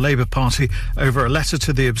expelled from the Labour Party over a letter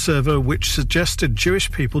to The Observer which suggested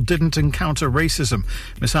Jewish people didn't encounter racism.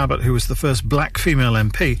 Miss Abbott, who was the first black female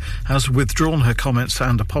MP, has withdrawn her comments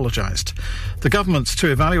and apologised. The government's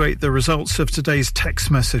to evaluate the results of today's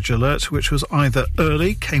text message alert, which was either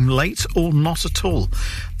early, came late or not at all.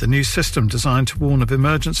 The new system, designed to warn of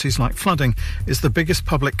emergencies like flooding, is the biggest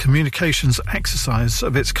public communications exercise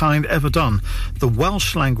of its kind ever done. The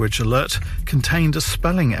Welsh language alert contained a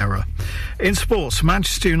spelling error. In sports,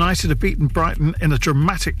 Manchester United have beaten Brighton in a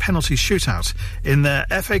dramatic penalty shootout in their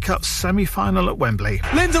FA Cup semi-final at Wembley.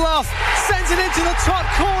 Lindelof sends it into the top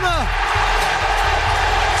corner.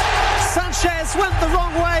 Sanchez went the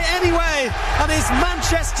wrong way anyway, and it's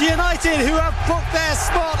Manchester United who have booked their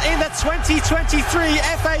spot in the 2023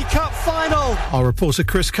 FA Cup final. Our reporter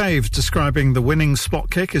Chris Cave describing the winning spot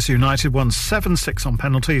kick as United won 7-6 on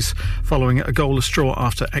penalties following a goalless draw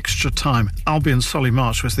after extra time. Albion Solly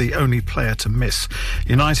March was the only player to miss.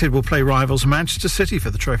 United will play rivals Manchester City for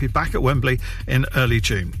the trophy back at Wembley in early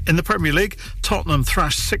June. In the Premier League, Tottenham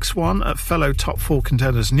thrashed 6-1 at fellow top four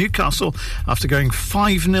contenders Newcastle after going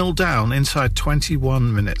 5-0 down inside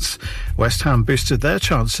 21 minutes. West Ham boosted their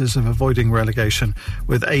chances of avoiding relegation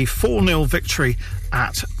with a 4-0 victory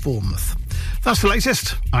at Bournemouth. That's the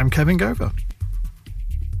latest. I'm Kevin Gover.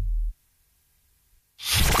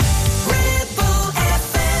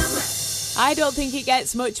 I don't think it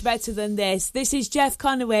gets much better than this. This is Jeff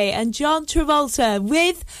Conaway and John Travolta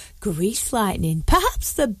with Grease Lightning.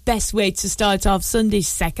 Perhaps the best way to start off Sunday's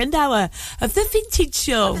second hour of the Vintage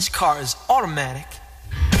Show. Now, this car is automatic.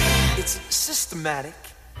 It's systematic.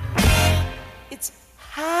 It's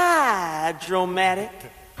hydromatic.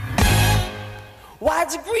 Why,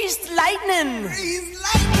 it's greased lightning. Greased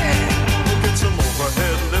lightning. Get some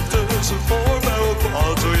overhead lifters and 4-barrel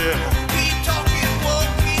quads, oh yeah. Keep talking, won't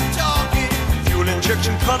keep talking. Fuel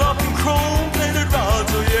injection cut up in chrome-plated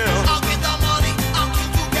rods, oh yeah. I'll get the money, I'll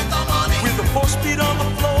get the money. With the 4-speed on the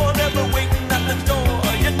floor, never waiting at the door.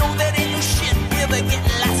 You know that ain't no shit, we'll be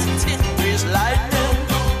getting lots of tin. Greased lightning.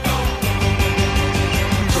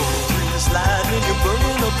 Lightning, you're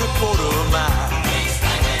burning up the quarter mile. Grease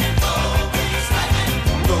lightning, go, grease lightning.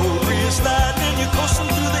 Go, grease lightning, you're coasting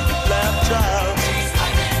through the hip-lap trials. Grease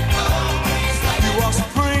lightning, go, grease lightning. You are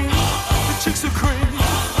supreme, the chicks are cream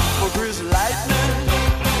for grease lightning.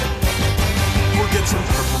 We'll get some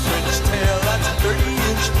purple French tail, that's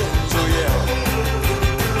 30-inch fins, oh yeah.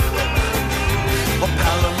 A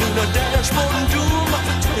Palomino dashboard and doom of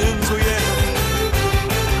the twins, oh yeah.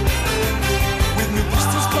 With new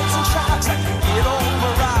pistols, clubs and shocks, I can get on my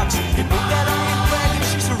rocks.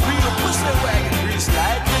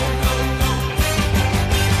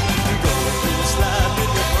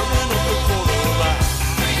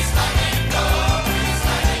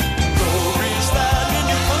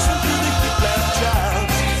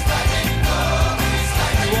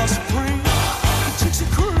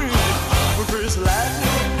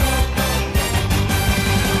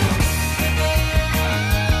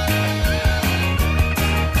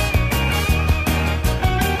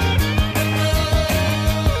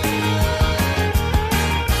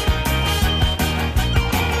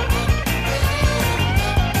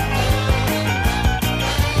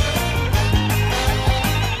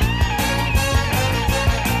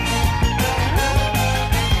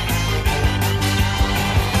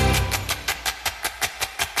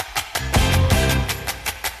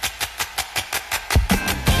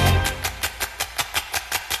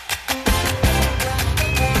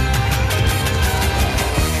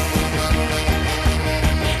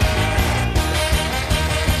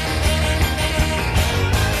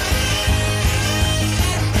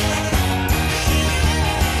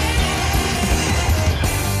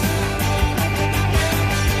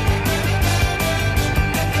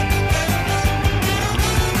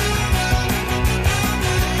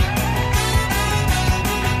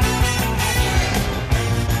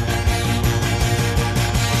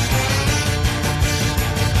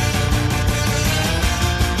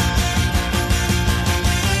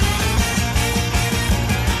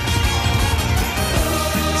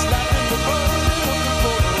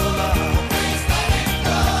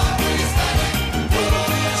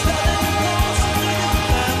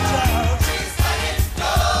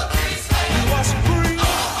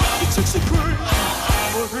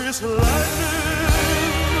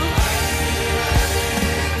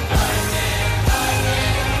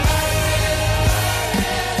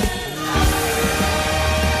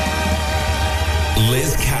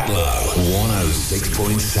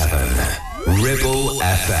 106.7 Ribble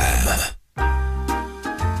FM.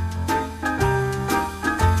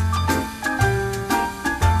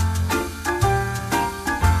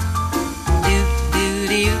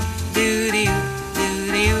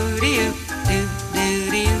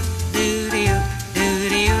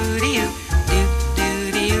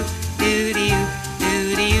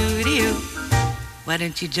 Why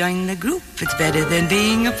don't you join the group? It's better than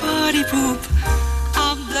being a party poop.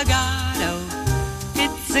 Obligado,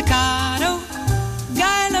 pizzicato,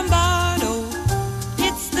 Guy Lombardo.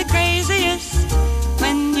 It's the craziest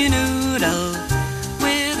when you noodle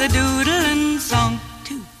with a doodle and song.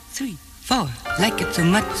 2, 3, 4. Like it so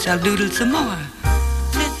much, I'll doodle some more.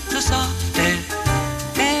 Little softer,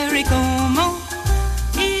 very como,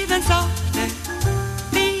 even softer,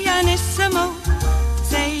 pianissimo.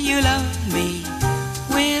 Say you love me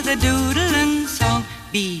with a doodle and song.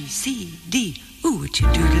 B, C, D, ooh, what you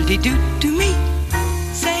doodle-de-doo to me.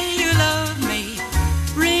 Say you love me,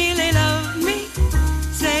 really love me.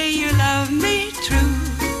 Say you love me true.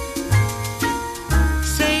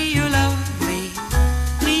 Say you love me,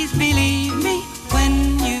 please believe me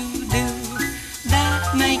when you do.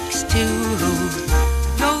 That makes two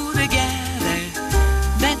go together.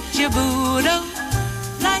 Bet you boodle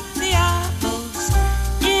like the apples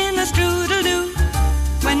in a strudel-doo.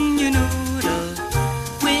 When you noodle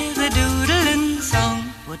with a doodle and song,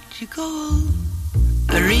 what you call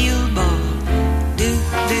a real ball. Do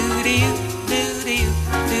do do do do do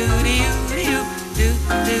do do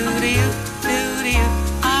do do do.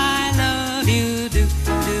 I love you. Do do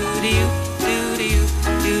do do do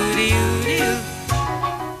do do.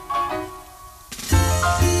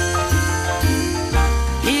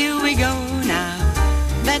 Here we go now.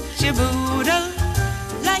 Bet you boodle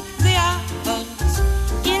like the apples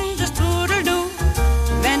in the strudel-doo.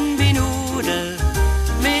 Then we noodle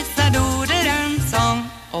with a doodle and song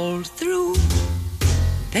all through.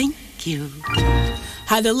 Thank you.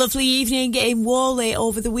 Had a lovely evening in Whalley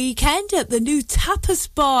over the weekend at the new Tapas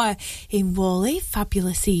Bar in Whalley.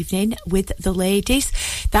 Fabulous evening with the ladies.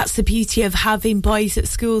 That's the beauty of having boys at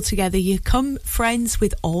school together. You come friends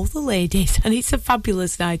with all the ladies and it's a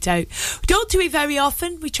fabulous night out. We don't do it very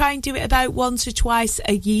often. We try and do it about once or twice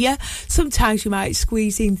a year. Sometimes we might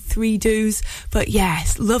squeeze in 3 do's. But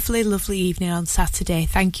yes, lovely, lovely evening on Saturday.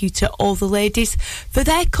 Thank you to all the ladies for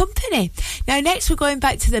their company. Now next we're going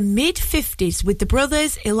back to the mid-50s with the brothers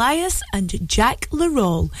Elias and Jack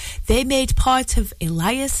LaRolle. They made part of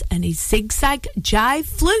Elias and his Zigzag Jive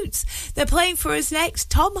Flutes. They're playing for us next,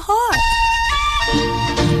 Tom Hart.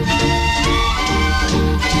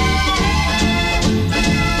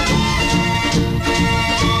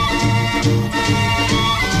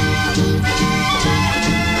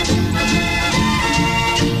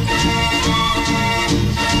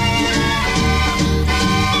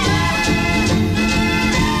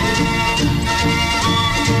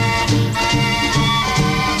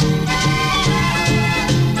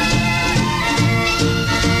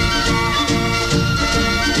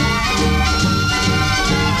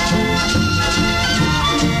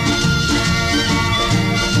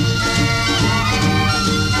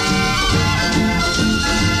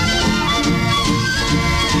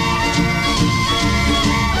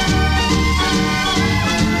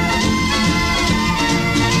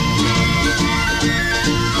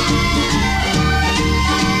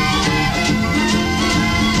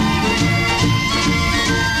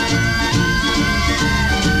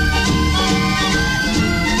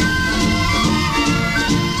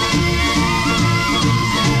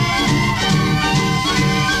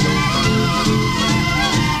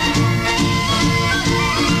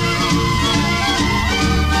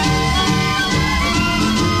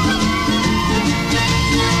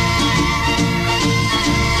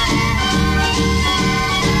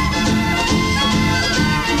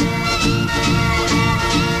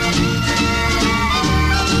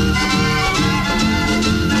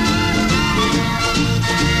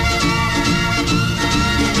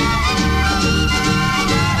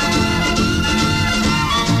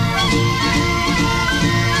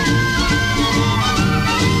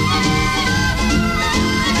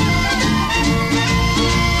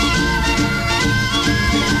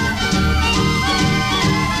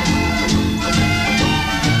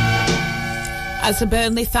 As a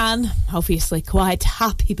Burnley fan, obviously quite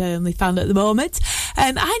happy Burnley fan at the moment,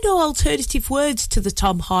 I know alternative words to the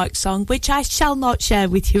Tom Hark song, which I shall not share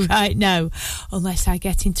with you right now, unless I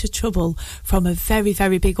get into trouble from a very,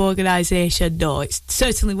 very big organisation. No, it's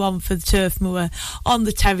certainly one for the Turf Moor on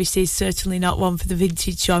the terraces, certainly not one for the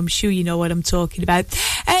Vintage Show. I'm sure you know what I'm talking about.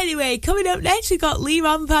 Anyway, coming up next, we've got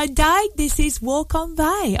Leron Van Dyke. This is Walk On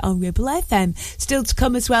By on Ribble FM. Still to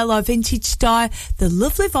come as well, our vintage star, the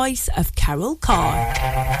lovely voice of Carol Carr.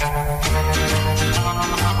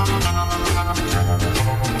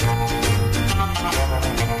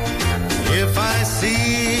 If I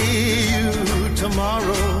see you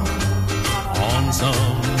tomorrow on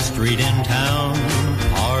some street in town,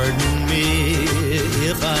 pardon me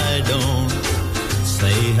if I don't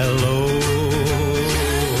say hello.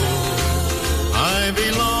 I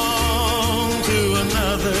belong to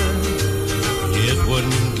another. It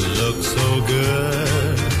wouldn't look so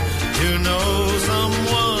good to know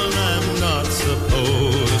someone I'm not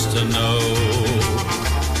supposed to know.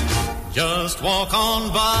 Just walk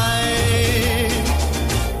on by,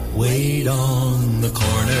 wait on the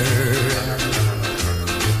corner.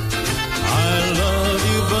 I love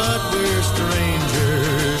you, but we're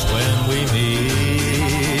strangers when we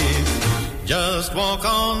meet. Just walk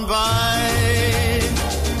on by,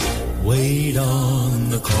 wait on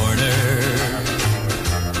the corner.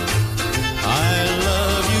 I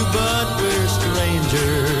love you, but we're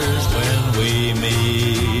strangers when we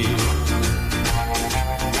meet.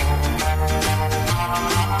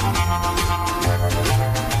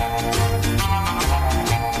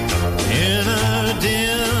 In a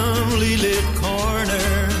dimly lit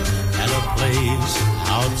corner at a place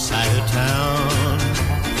outside of town,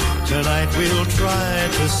 tonight we'll try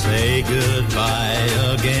to say goodbye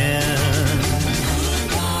again.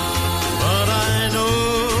 But I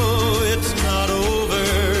know it's not over.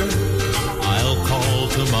 I'll call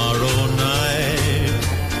tomorrow night.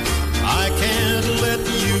 I can't let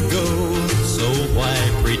you go, so why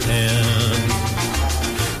pretend?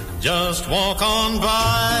 Just walk on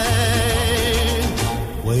by,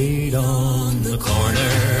 wait on the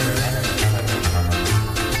corner.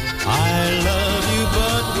 I love you,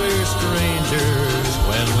 but we're strangers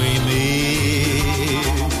when we meet.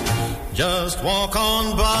 Just walk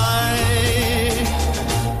on by,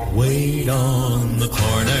 wait on the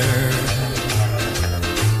corner.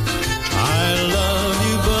 I love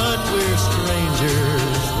you, but we're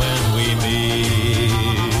strangers when we meet.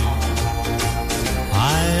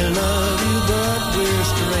 I love you, but we're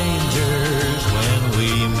strangers when we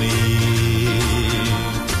meet.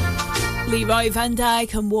 Leroy Van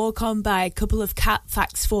Dyke and Walk On By. A couple of cat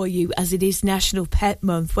facts for you, as it is National Pet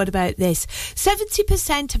Month. What about this?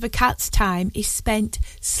 70% of a cat's time is spent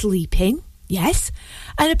sleeping. Yes.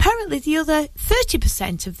 And apparently the other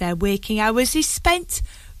 30% of their waking hours is spent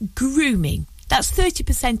grooming. That's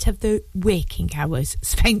 30% of the waking hours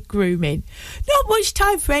spent grooming. Not much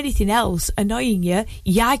time for anything else, annoying you,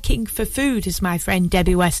 yiking for food, as my friend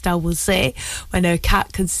Debbie Westall will say, when her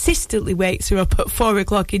cat consistently wakes her up at 4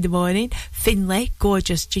 o'clock in the morning. Finlay,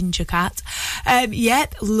 gorgeous ginger cat. Yeah,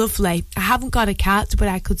 lovely. I haven't got a cat, but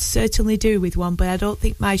I could certainly do with one, but I don't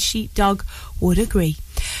think my sheepdog would agree.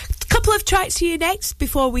 Couple of tracks for you next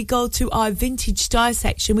before we go to our vintage star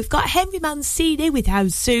section. We've got Henry Mancini with How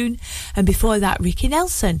Soon, and before that Ricky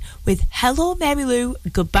Nelson with Hello Mary Lou,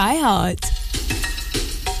 Goodbye Heart.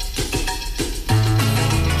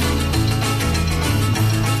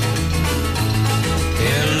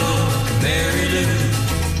 Hello Mary Lou,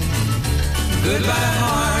 goodbye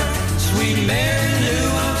heart, sweet Mary Lou,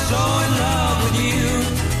 I'm so in love with you.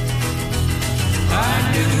 I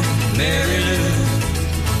do, Mary Lou,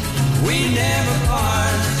 we never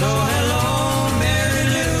part, so hello, Mary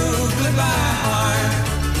Lou, goodbye, heart.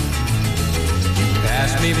 You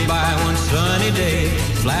passed me by one sunny day,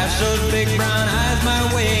 flashed those big brown eyes my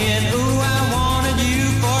way, and ooh, I wanted you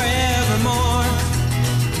forevermore.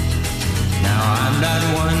 Now I'm not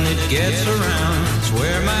one that gets around,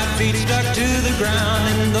 swear my feet stuck to the ground,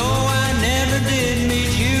 and though I never did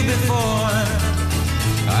meet you before,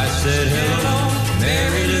 I said hello,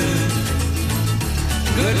 Mary Lou,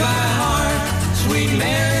 goodbye heart, sweet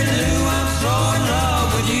Mary Lou, I'm so in love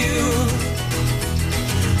with you.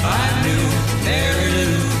 I knew, Mary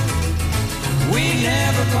Lou, we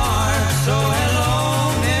never part, so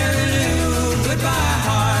hello, Mary Lou, goodbye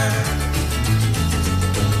heart.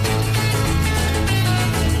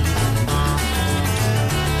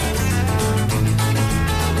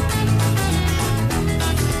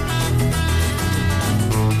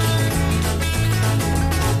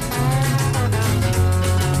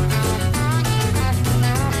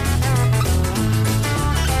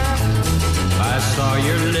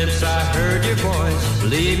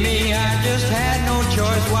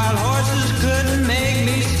 wild horses couldn't make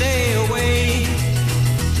me stay away.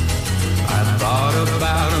 I thought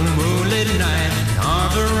about a moonlit night,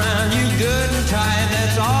 arms around you good and tight.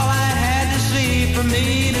 That's all I had to see for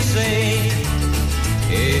me to say.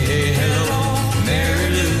 Hey, hey, hello, Mary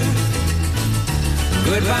Lou.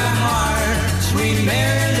 Goodbye, heart, sweet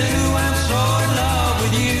Mary Lou. I'm so in love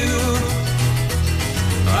with you.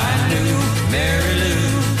 I knew Mary Lou,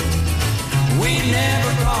 we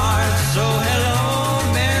never part. So hello,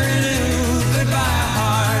 Mary Lou. Goodbye,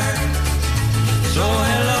 heart. So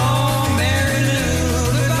hello, Mary Lou.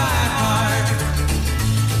 Goodbye, heart.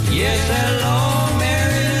 Yes, hello,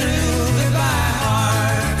 Mary Lou. Goodbye,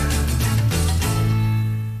 heart.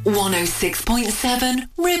 106.7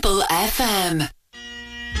 Ribble FM.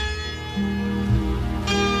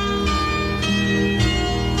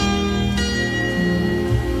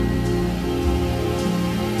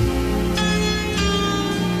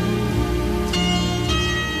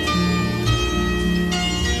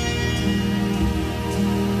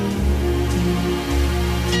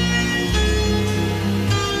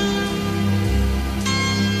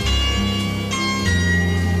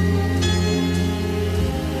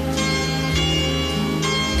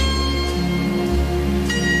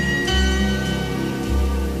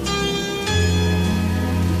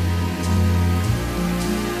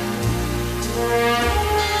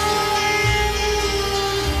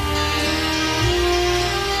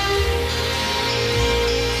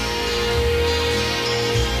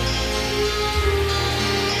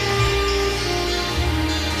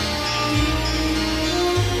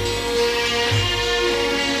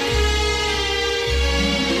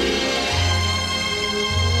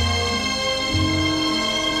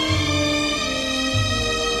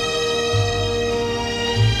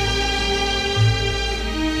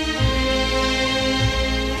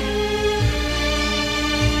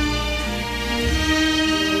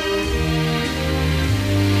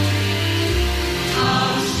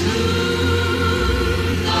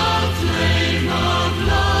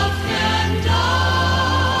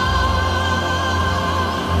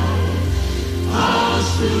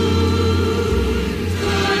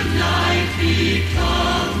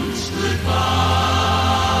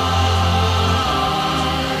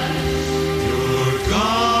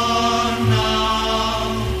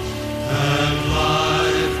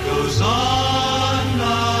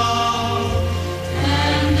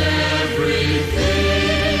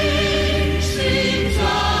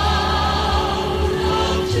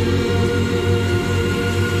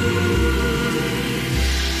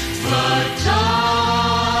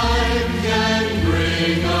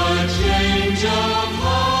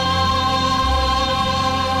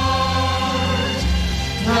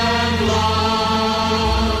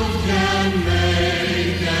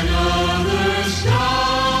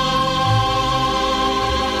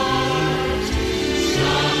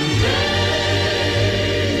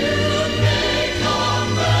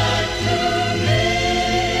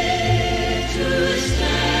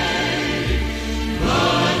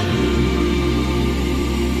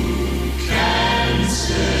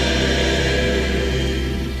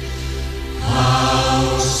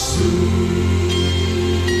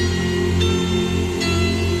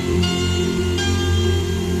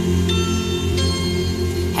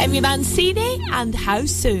 Henry Mancini and How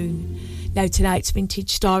Soon. Now tonight's vintage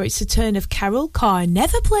star, it's the turn of Carol Carr,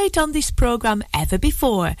 never played on this programme ever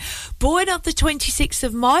before. Born on the 26th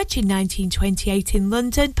of March in 1928 in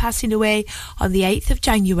London, passing away on the 8th of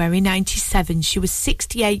January 97. She was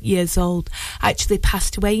 68 years old, actually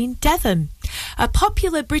passed away in Devon. A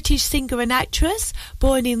popular British singer and actress,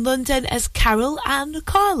 born in London as Carol Ann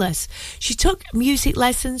Carless. She took music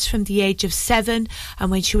lessons from the age of 7 and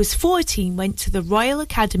when she was 14 went to the Royal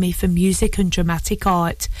Academy for Music and Dramatic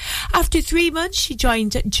Art. After 3 months she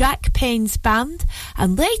joined Jack Payne's band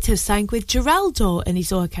and later sang with Geraldo and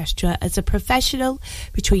his orchestra as a professional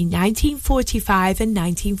between 1945 and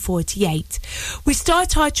 1948. We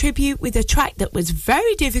start our tribute with a track that was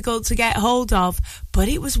very difficult to get hold of, but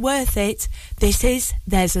it was worth it. This is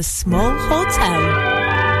There's a Small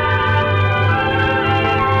Hotel.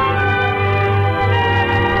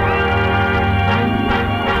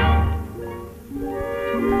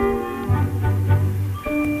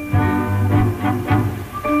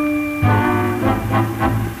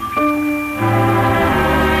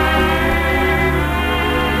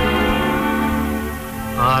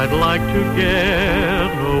 I'd like to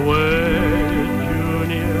get away,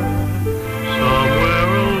 Junior, somewhere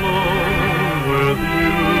alone with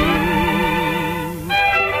you.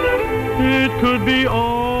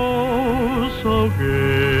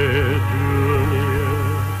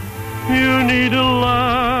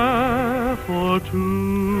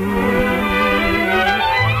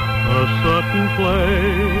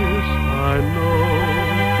 place I know,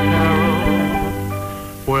 Carol,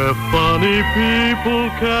 where funny people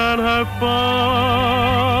can have fun.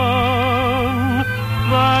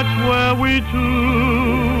 That's where we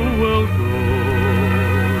two will go,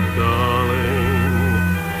 darling,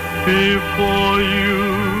 before you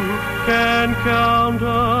can count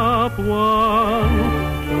up 1,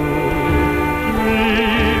 2, 3,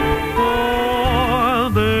 4.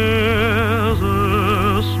 There's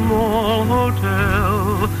a small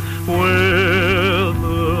hotel with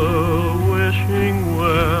a wishing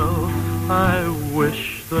well. I wish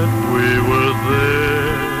that we were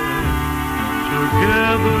there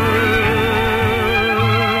together.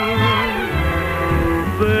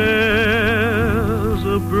 There's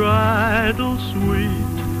a bridal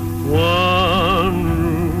suite, 1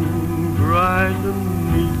 room, bright and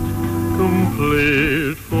neat,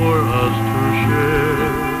 complete for us to share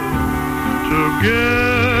together.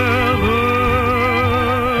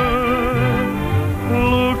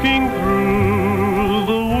 Looking through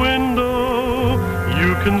the window,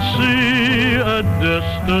 you can see a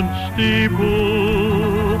distant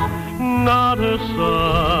steeple, not a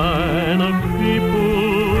sign of people,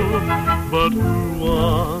 but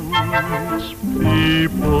once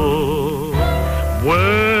people.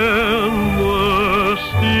 When the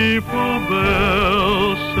steeple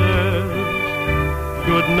bell says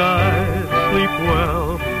good night, sleep well,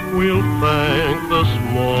 we'll thank the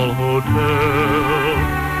small hotel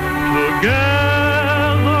together.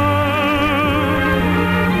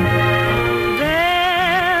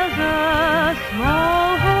 There's a small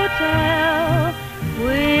hotel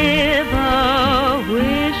with a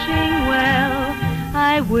wishing well.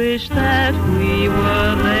 I wish that we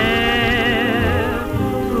were there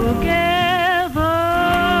together.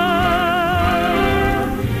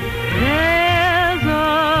 There's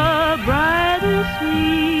a bridal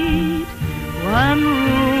suite, 1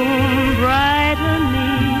 room, bright and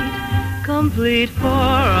neat, complete for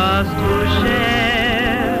us to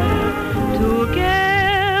share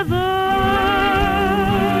together.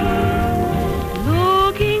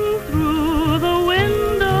 Looking through the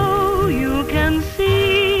window, you can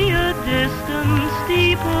see a distant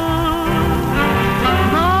steeple,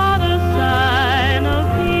 not a sign of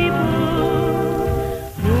people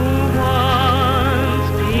who wants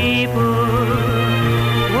people.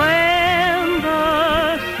 When the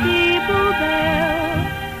steeple bell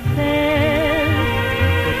says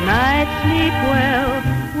good night, sleep well,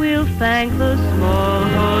 we'll thank the small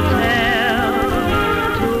hotel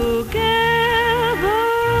together.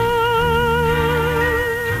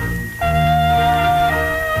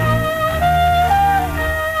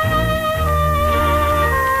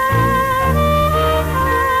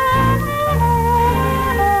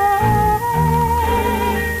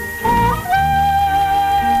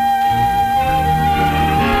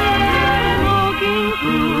 Looking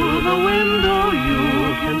through the window, you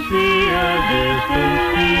can see a distant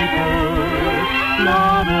steeple,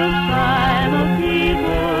 not a sign of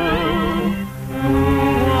people who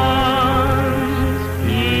wants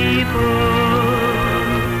people.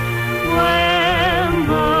 When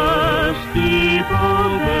the steeple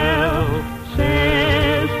bell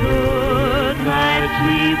says good night,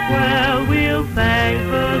 sleep well, we'll thank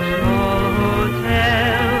the small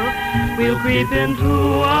hotel. We'll creep into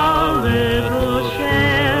our little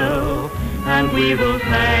shell, and we will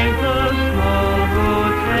thank the small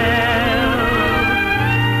hotel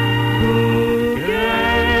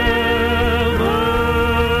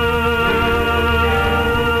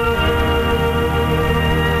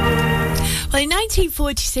Well, in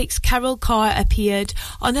 1946, Carol Carr appeared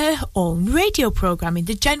on her own radio programme in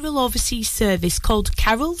the General Overseas Service called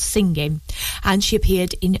Carol Singing, and she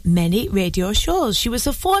appeared in many radio shows. She was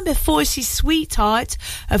a former Forces sweetheart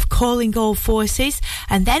of Calling All Forces,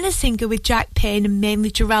 and then a singer with Jack Payne and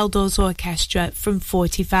mainly Geraldo's Orchestra from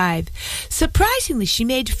 45. Surprisingly, she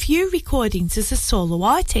made few recordings as a solo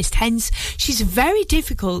artist, hence she's very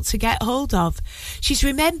difficult to get hold of. She's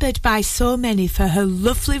remembered by so many for her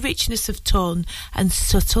lovely richness of tone and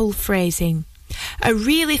subtle phrasing. A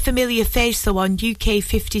really familiar face though on UK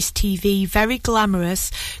 50s TV, very glamorous,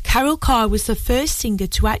 Carol Carr was the first singer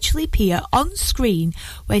to actually appear on screen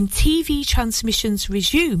when TV transmissions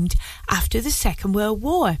resumed after the Second World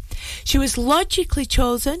War. She was logically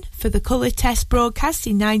chosen for the colour test broadcast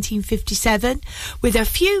in 1957, with a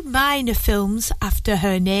few minor films after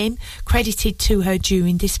her name credited to her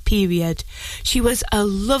during this period. She was a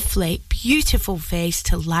lovely, beautiful face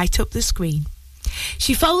to light up the screen.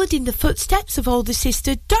 She followed in the footsteps of older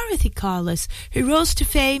sister Dorothy Carlos, who rose to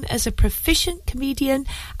fame as a proficient comedian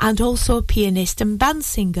and also a pianist and band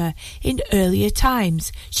singer in earlier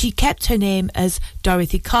times. She kept her name as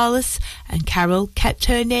Dorothy Carlos, and Carol kept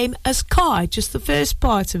her name as Carr, just the first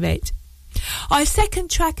part of it. Our second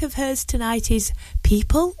track of hers tonight is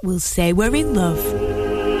People Will Say We're in Love.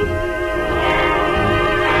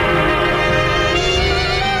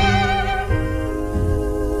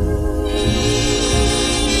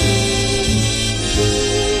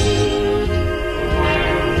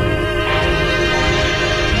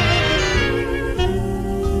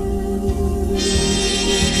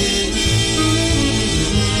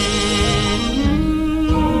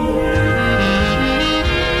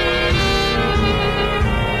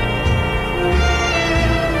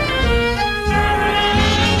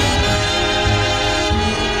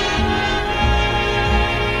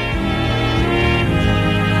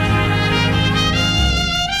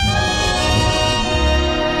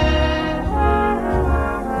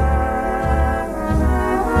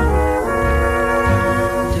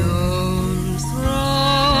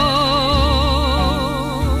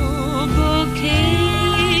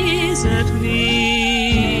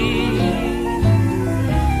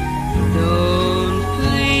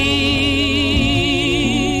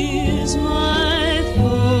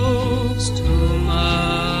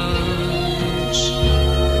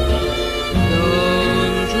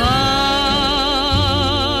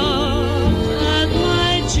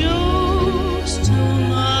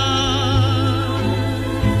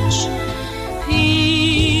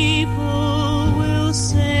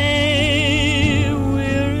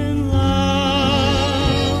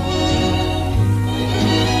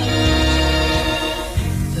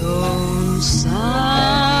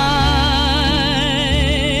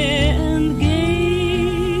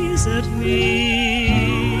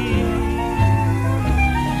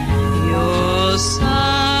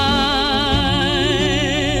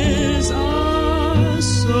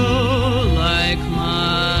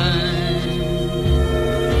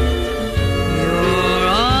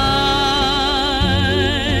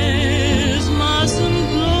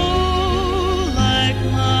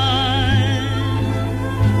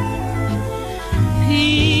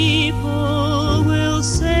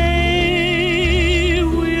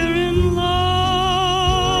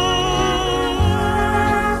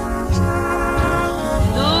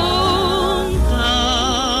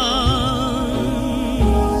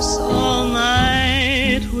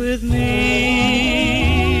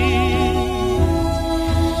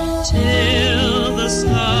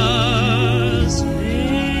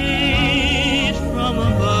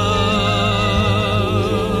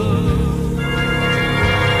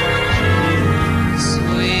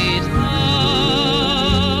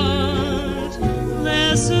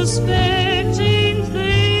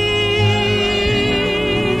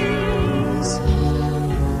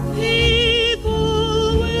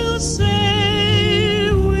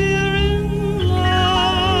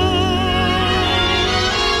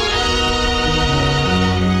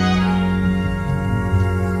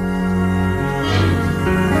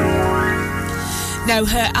 Now,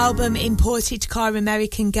 her album Imported Car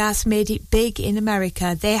American Gas made it big in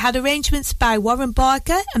America. They had arrangements by Warren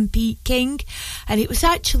Barker and Pete King, and it was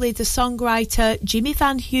actually the songwriter Jimmy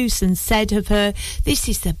Van Heusen said of her, "This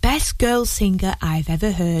is the best girl singer I've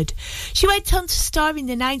ever heard." She went on to star in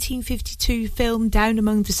the 1952 film Down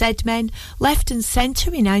Among the Zed-Men, Left and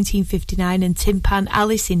Centre in 1959, and Tin Pan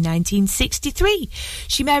Alice in 1963.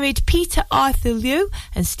 She married Peter Arthur Liu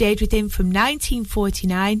and stayed with him from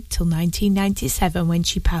 1949 till 1997 when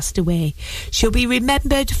she passed away. She'll be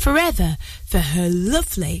remembered forever for her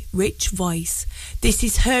lovely, rich voice. This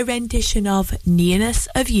is her rendition of Nearness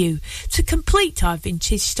of You to complete our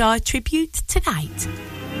Vintage Star tribute tonight.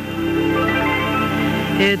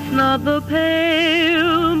 It's not the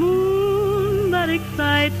pale moon that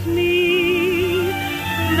excites me,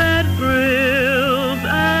 that thrills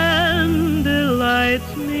and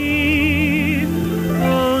delights me.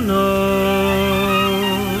 Oh no,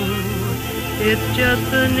 it's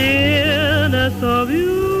just the nearness of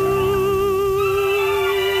you.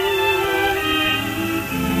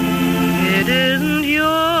 It isn't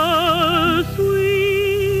your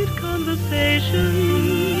sweet conversation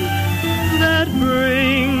that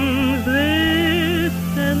brings this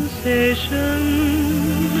sensation.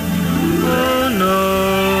 Oh no,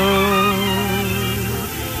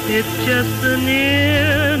 it's just the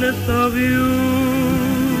nearness of you.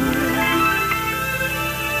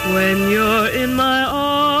 When you're in my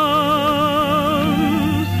arms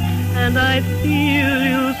and I feel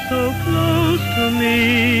you so close to me,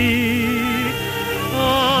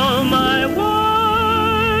 all my world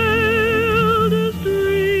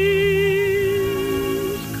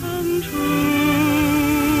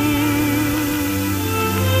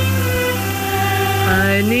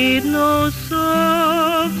I need no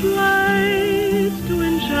soft lights to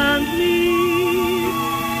enchant me.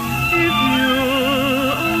 If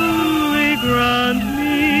you'll only grant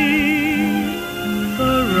me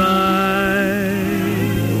the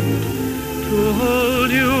right to hold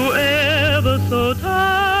you ever so tight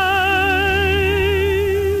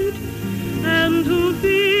and to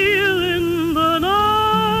feel in the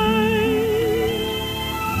night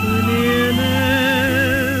the nearness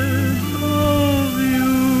of you.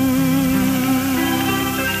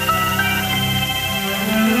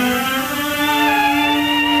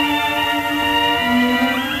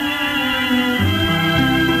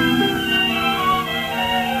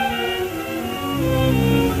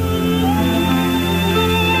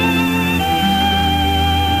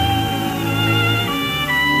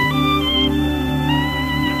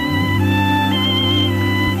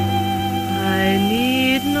 I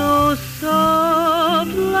need no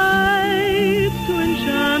soft lights to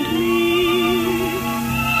enchant me.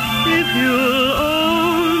 If you'll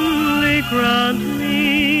only grant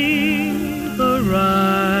me the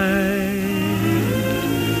right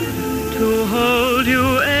to hold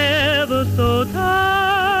you ever so tight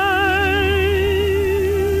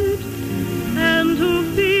and to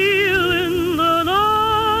feel in the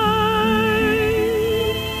night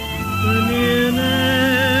the nearness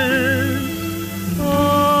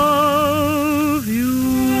of you.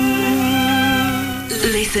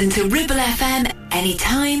 Listen to Ribble FM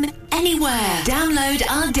anytime, anywhere. Download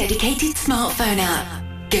our dedicated smartphone app.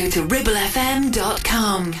 Go to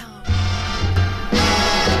ribblefm.com.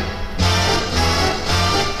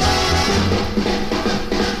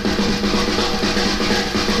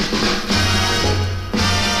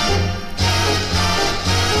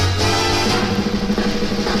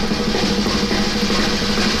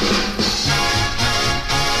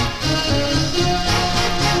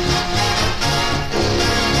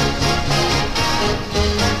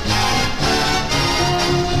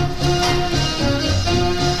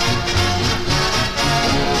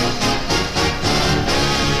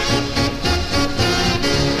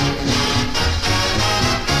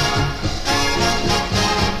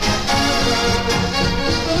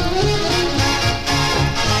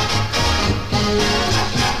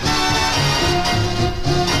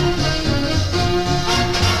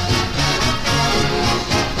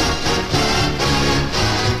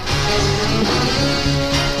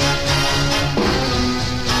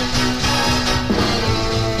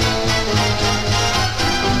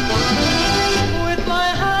 With my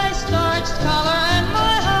high starched collar and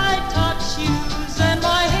my high top shoes and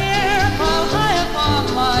my hair piled high upon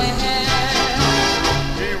my head.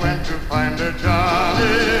 He went to find a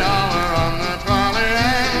jolly hour on the trolley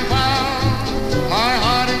and found my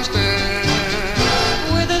heart instead.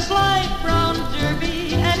 With his light brown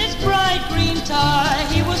derby and his bright green tie,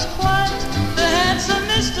 he was quite the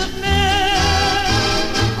handsomest of men.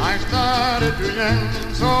 I started to yen,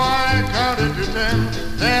 so I counted to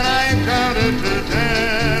 10. Then I counted to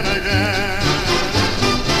 10 again.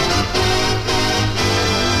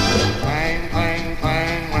 Clang, clang,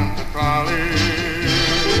 clang went the trolley.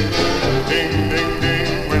 Ding, ding,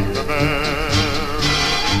 ding went the bell.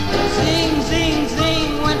 Zing, zing,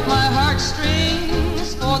 zing went my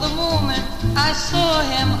heartstrings. For the moment I saw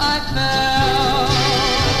him, I fell.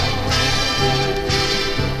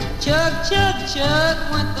 Chug, chug, chug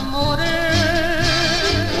went the motor.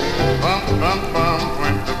 Bump, bump, bump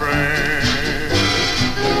went the brake.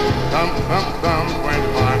 Thump, thump, thump went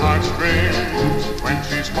my heartstrings. When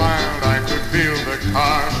she smiled, I could feel the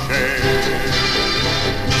car shake.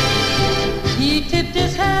 He tipped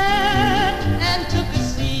his hat and took a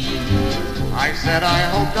seat. I said I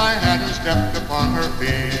hoped I hadn't stepped upon her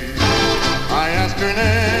feet. I asked her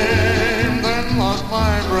name, then lost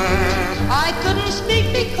my breath. I couldn't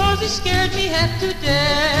speak because he scared me half to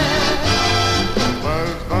death.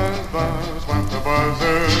 Buzz, buzz, buzz went the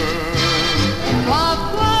buzzer. Flop,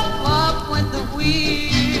 flop, flop went the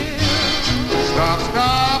wheel. Stop,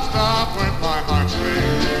 stop, stop went my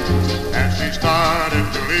heartstrings. As she started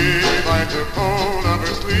to leave, I took hold of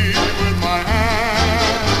her sleeve with my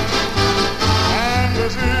hand. And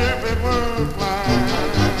as if it were planned,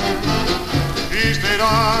 she stayed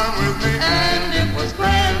on with me. And it was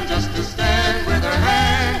grand just to stand with her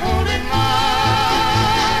hand holding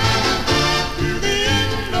mine to the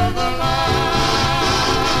end of the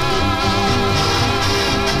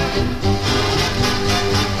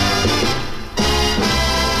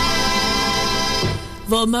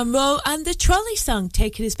Vaughan Monroe and the Trolley Song,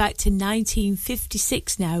 taking us back to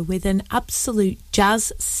 1956 now with an absolute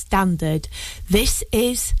jazz standard. This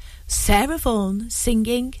is Sarah Vaughan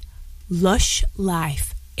singing Lush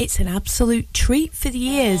Life. It's an absolute treat for the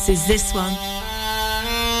ears, is this one.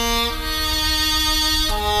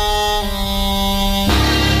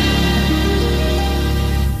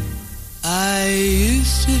 I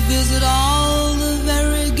used to visit all the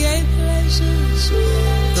very gay places,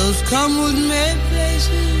 those come-with-me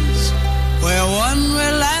places, where one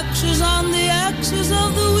relaxes on the axis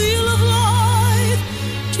of the wheel of life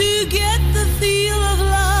to get the feel of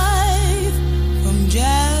life from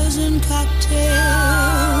jazz and cocktails.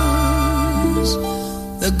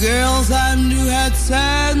 The girls I knew had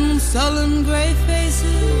sad and sullen gray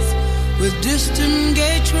faces with distant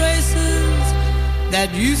gay traces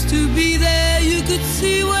that used to be there. You could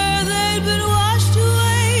see where they'd been washed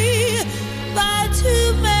away by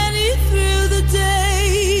too many through the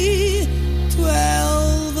day.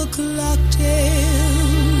 12 o'clock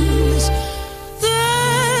tales.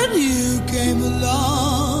 Then you came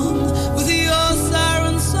along with your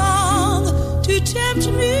siren song to tempt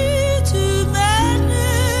me to madness.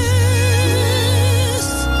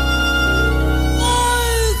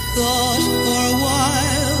 I thought for a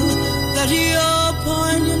while that your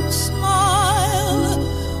poignant smile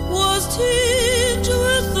was tinged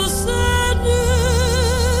with the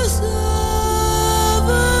sadness of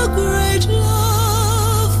a great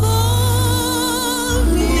love for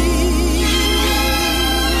me.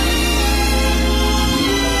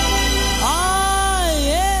 Ah,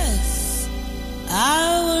 yes, I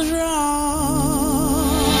was wrong.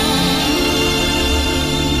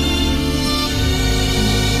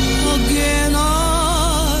 Again, I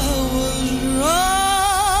was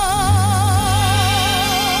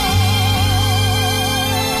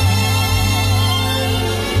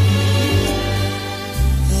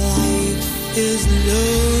is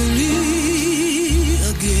lonely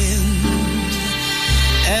again,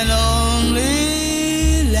 and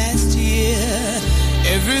only last year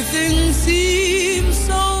everything seemed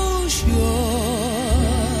so sure.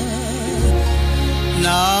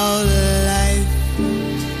 Now life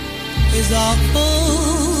is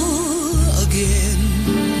awful again,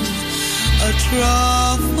 a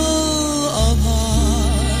truffle of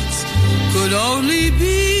hearts could only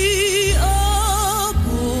be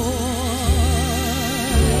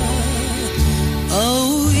a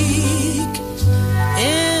week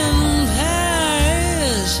in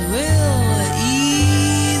Paris will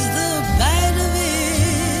ease the bite of it.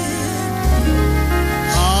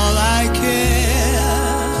 All I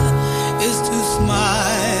care is to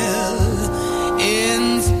smile in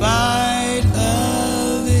spite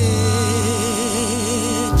of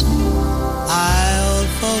it. I'll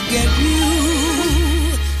forget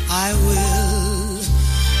you, I will,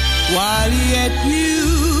 while yet you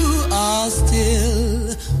are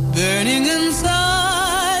still burning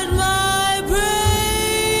inside my brain.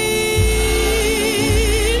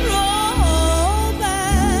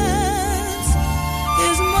 Romance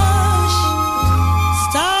is much,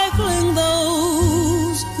 stifling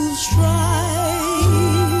those who strive.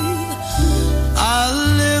 I'll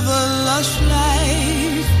live a lush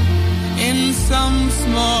life in some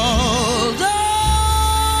small dive,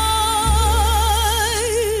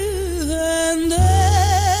 and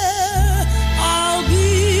there I'll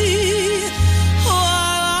be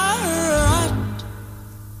while I rot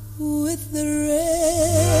with the rest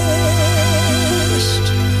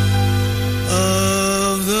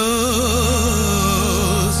of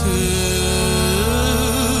those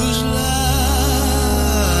whose lives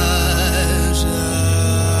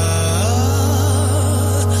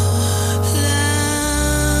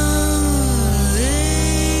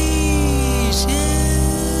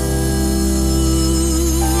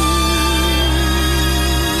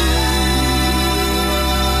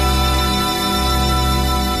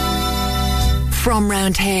From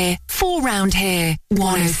round here, for round here,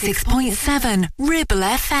 106.7 Ribble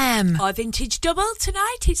FM. Our vintage double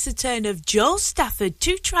tonight. It's the turn of Joel Stafford.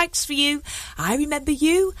 2 tracks for you. I Remember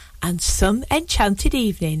You and Some Enchanted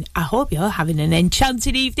Evening. I hope you're having an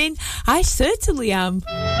enchanted evening. I certainly am.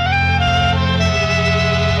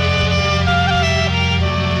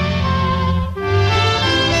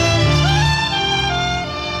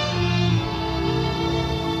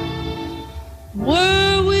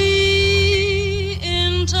 Were we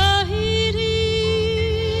in Tahiti?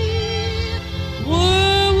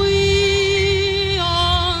 Were we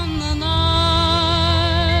on the Nile?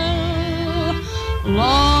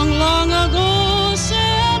 Long, long ago,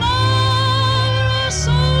 said our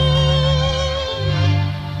soul.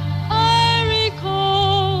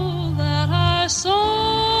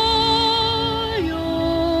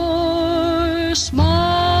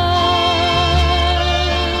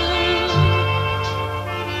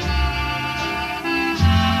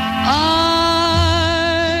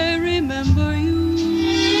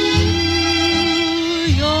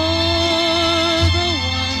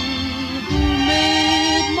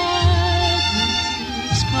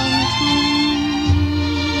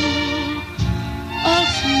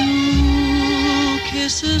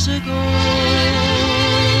 kisses ago.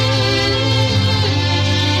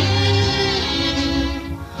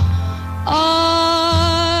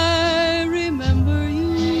 I remember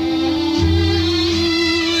you.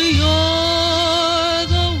 You're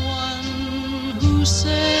the one who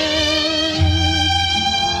said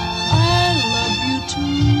I love you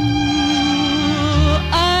too.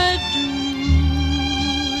 I do,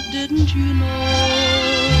 didn't you know?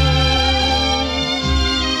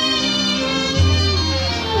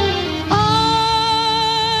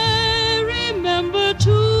 I remember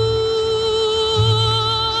too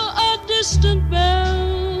a distant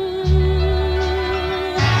bell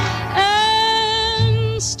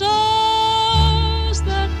and stars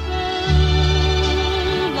that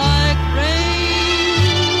fell like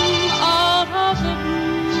rain out of the blue.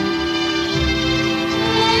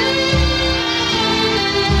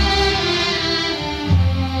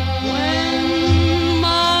 When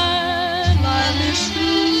my life is through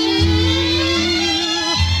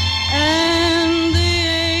and the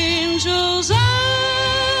angels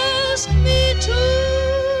ask me to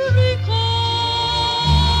recall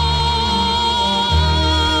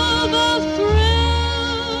the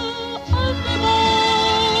thrill of them all,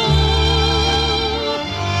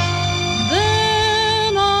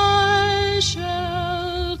 then I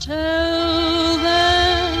shall tell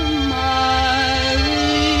them I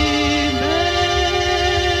remember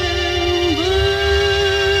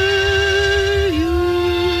you.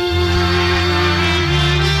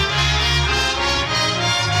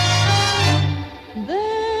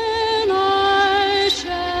 Then I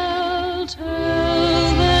shall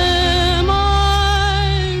tell them I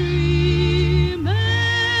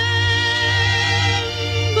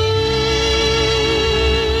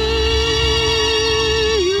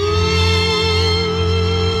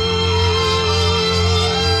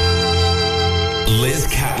Liz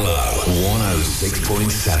Catlow,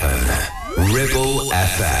 106.7 Ribble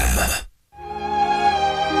FM.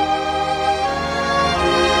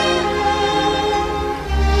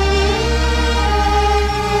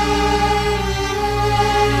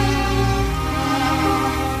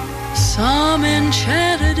 Some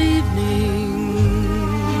enchanted evening,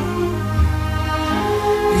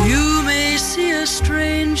 you may see a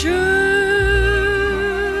stranger.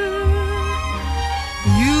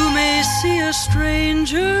 You may see a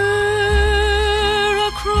stranger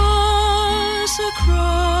across a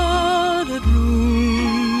crowded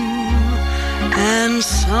room, and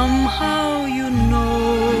somehow you know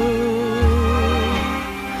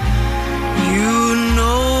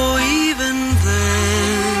even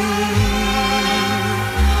then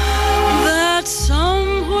that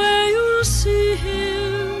somewhere you'll see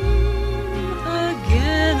him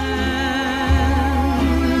again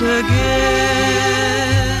and again.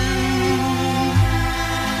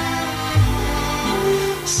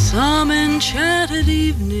 Some enchanted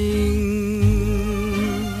evening,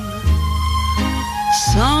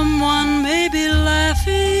 someone may be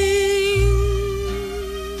laughing.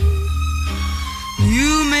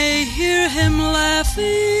 You may hear him laughing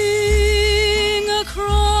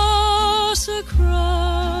across a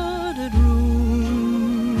crowded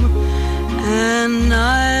room, and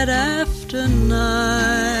night after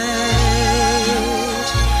night,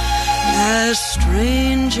 as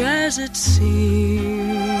strange as it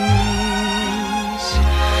seems,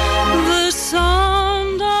 the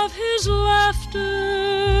sound of his laughter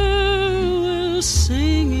will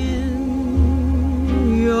sing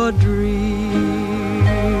in your dreams.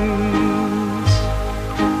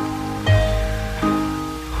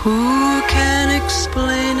 Who can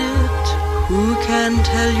explain it? Who can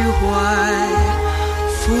tell you why?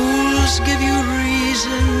 Fools give you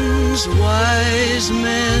reasons, wise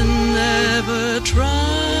men never try.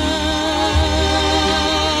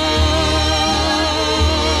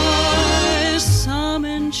 Some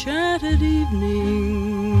enchanted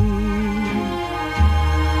evening,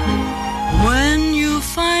 when you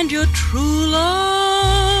find your true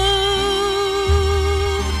love,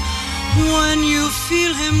 when you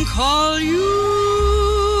feel him call you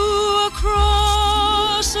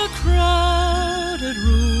across a crowded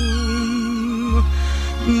room,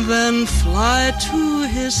 then fly to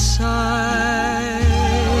his side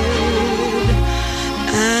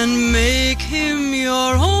and make him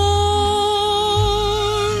your own.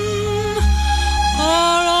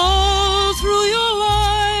 Or all through your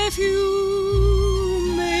life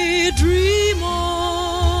you may dream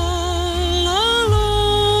all alone.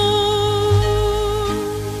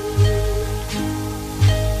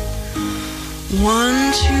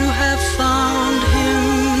 Once you have found him,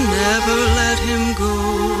 never let him go.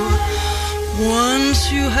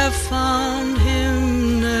 Once you have found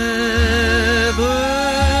him, never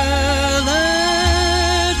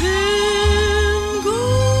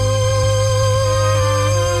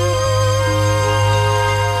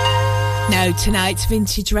tonight's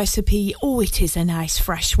vintage recipe, it is a nice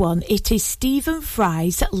fresh one. It is Stephen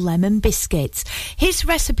Fry's lemon biscuits. His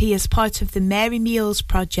recipe is part of the Mary Meals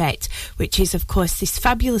Project, which is, of course, this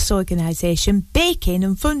fabulous organisation baking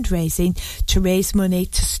and fundraising to raise money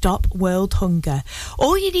to stop world hunger.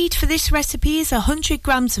 All you need for this recipe is 100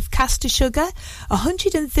 grams of caster sugar,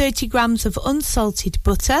 130 grams of unsalted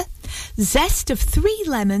butter, zest of 3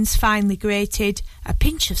 lemons finely grated, a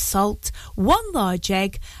pinch of salt, 1 large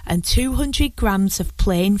egg and 200 grams of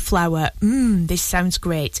plain flour. This sounds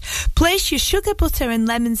great. Place your sugar, butter and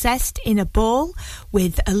lemon zest in a bowl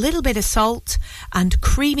with a little bit of salt and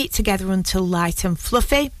cream it together until light and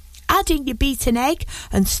fluffy. Add in your beaten egg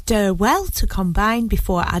and stir well to combine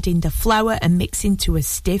before adding the flour and mix into a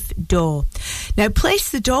stiff dough. Now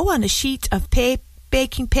place the dough on a sheet of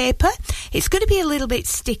baking paper. It's going to be a little bit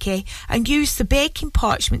sticky, and use the baking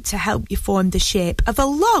parchment to help you form the shape of a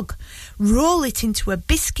log. Roll it into a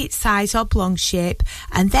biscuit size oblong shape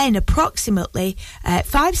and then approximately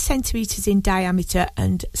 5 centimetres in diameter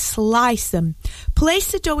and slice them. Place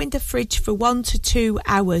the dough in the fridge for 1 to 2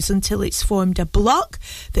 hours until it's formed a block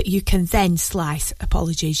that you can then slice.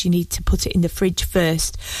 Apologies, you need to put it in the fridge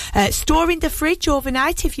first. Store in the fridge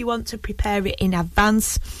overnight if you want to prepare it in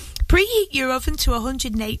advance. Preheat your oven to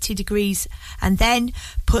 180 degrees and then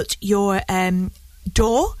put your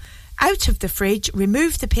dough out of the fridge,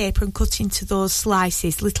 remove the paper and cut into those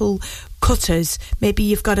slices, little cutters. Maybe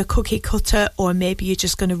you've got a cookie cutter, or maybe you're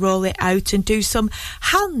just going to roll it out and do some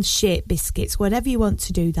hand-shaped biscuits. Whatever you want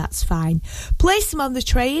to do, that's fine. Place them on the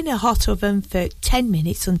tray in a hot oven for 10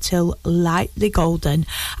 minutes until lightly golden.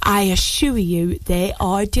 I assure you they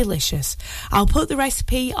are delicious. I'll put the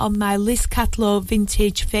recipe on my Liz Catlow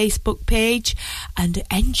Vintage Facebook page and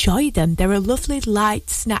enjoy them. They're a lovely light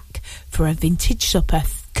snack for a vintage supper,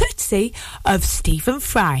 courtesy of Stephen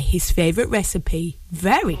Fry, his favourite recipe.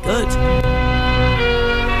 Very good.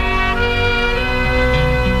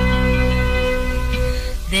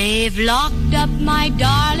 They've locked up my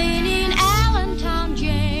darling in Allentown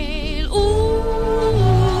jail. Ooh,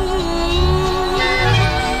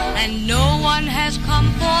 and no one has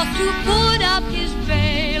come forth to put up his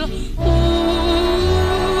bail. Ooh,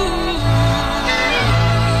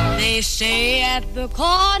 they say at the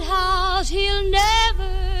courthouse he'll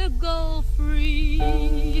never go free.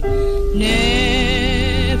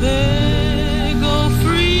 Never go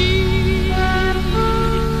free,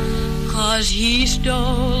 'cause he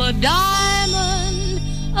stole a diamond,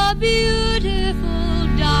 a beautiful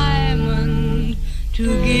diamond, to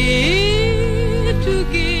give to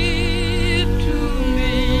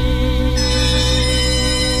me.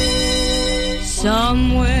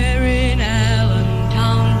 Somewhere in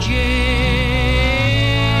Allentown jail,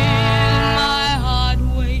 my heart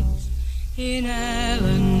waits in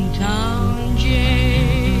Allentown jail.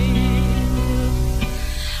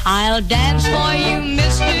 I'll dance for you,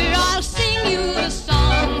 mister, I'll sing you a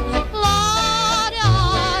song, la-da-da-da.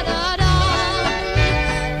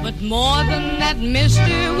 But more than that,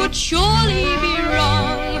 mister, would surely be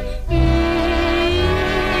wrong.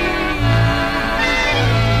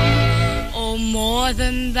 Oh, more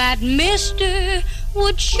than that, mister,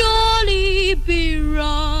 would surely be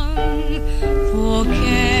wrong. For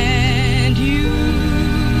can't you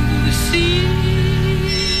see?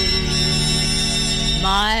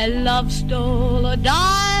 My love stole a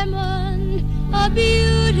diamond, a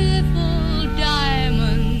beautiful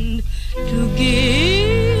diamond, to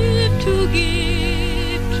give to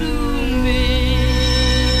me.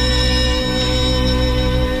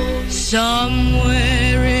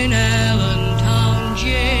 Somewhere in Allentown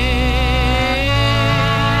jail,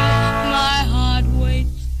 my heart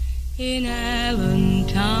waits in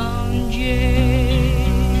Allentown jail.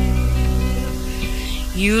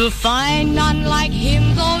 You'll find none like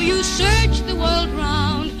him, though you search the world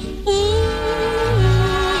round. Ooh,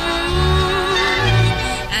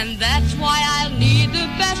 and that's why I'll need the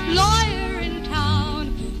best lawyer in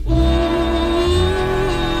town. Ooh,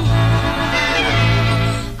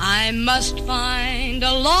 I must find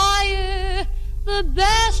a lawyer, the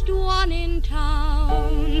best one in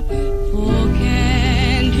town. For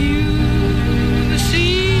can't you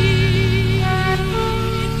see?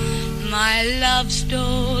 My love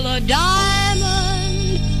stole a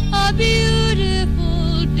diamond, a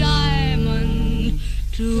beautiful diamond,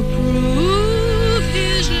 to prove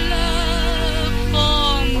his love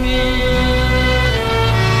for me.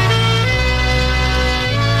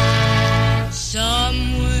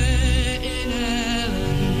 Somewhere in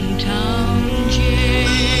Allentown jail.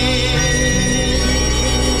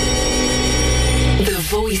 The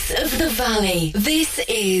voice of the Valley. This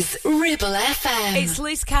is Ribble FM. It's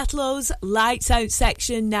Liz Catlow's Lights Out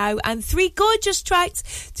section now, and 3 gorgeous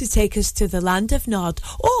tracks to take us to the land of Nod,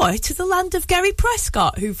 or to the land of Gary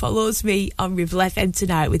Prescott, who follows me on Ribble FM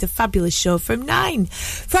tonight with a fabulous show from 9.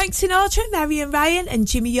 Frank Sinatra, Marion Ryan and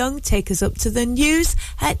Jimmy Young take us up to the news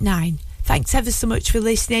at 9. Thanks ever so much for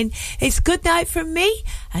listening. It's good night from me,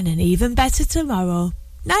 and an even better tomorrow.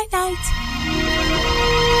 Night night.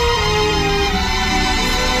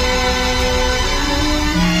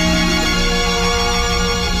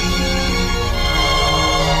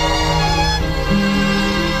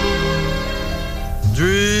 Dream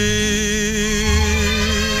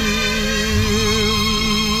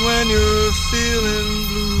when you're feeling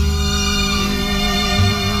blue.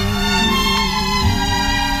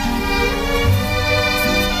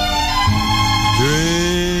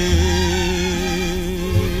 Dream,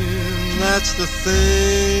 that's the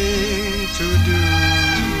thing to do.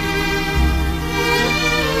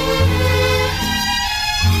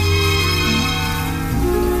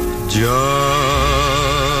 Just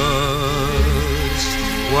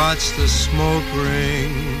watch the smoke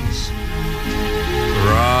rings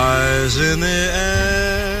rise in the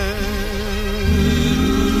air.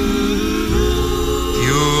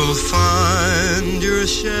 You'll find your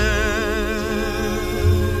share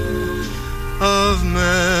of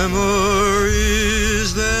memories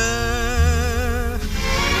there.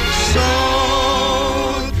 So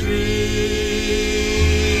dream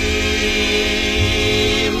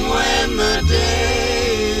when the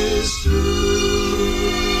day is through.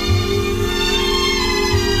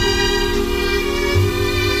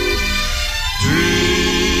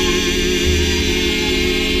 Dream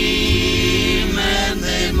and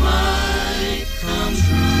they might come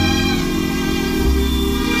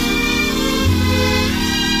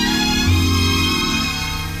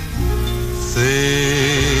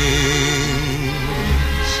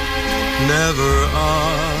Things never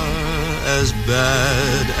are as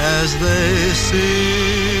bad as they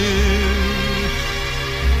seem.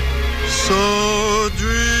 So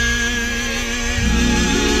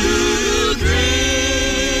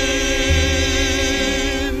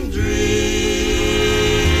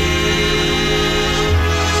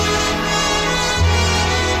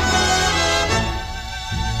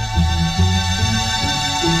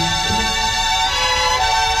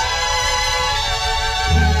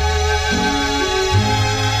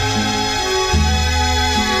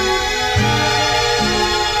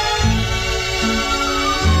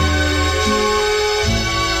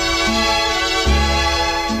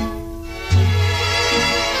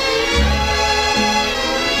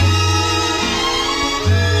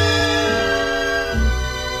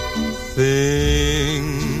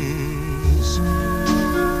things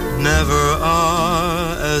never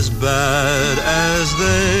are as bad as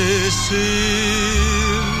they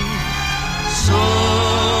seem.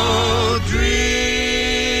 So dream,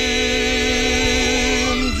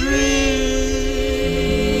 dream,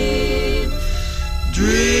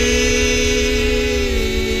 dream.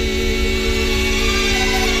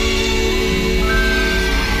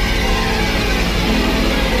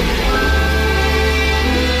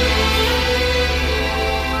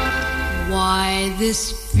 Why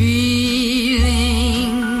this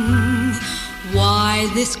feeling? Why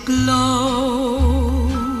this glow?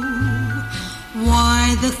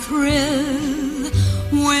 Why the thrill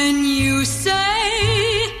when you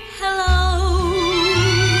say hello?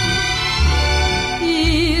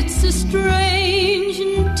 It's a strange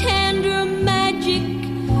and tender magic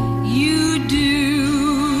you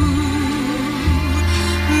do,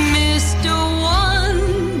 Mr.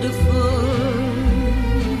 Wonderful.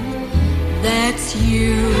 That's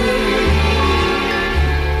you.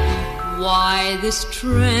 Why this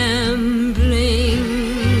trembling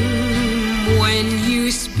when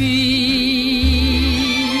you speak?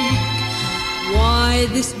 Why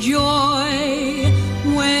this joy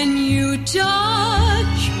when you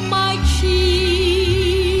touch my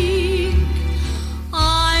cheek?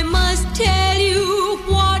 I must tell you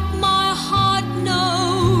what my heart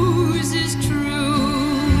knows is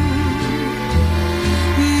true,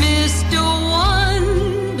 Mr.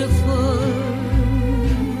 Wonderful.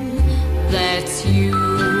 That's you.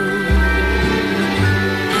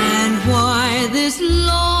 And why this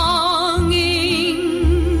longing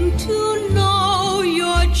to know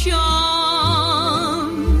your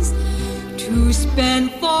charms, to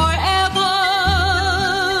spend forever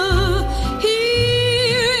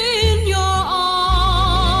here in your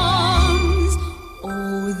arms?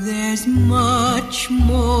 Oh, there's much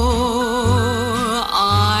more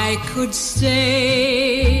I could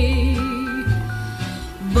say,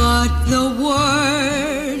 but the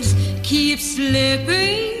words keeps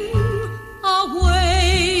slipping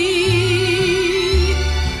away,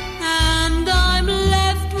 and I'm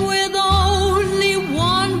left with only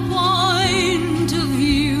one point of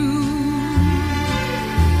view.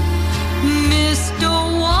 Mr.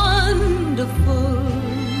 Wonderful,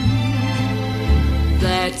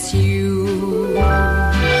 that's you.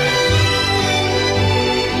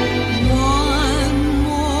 One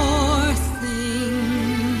more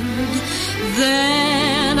thing,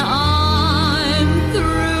 then I'm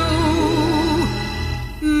through.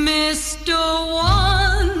 Mr.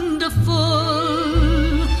 Wonderful,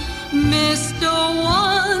 Mr.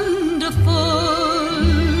 Wonderful,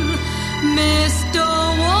 Mr.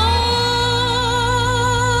 Wonderful.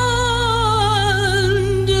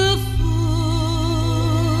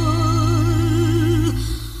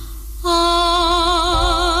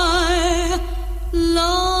 I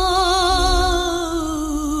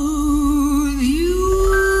love you.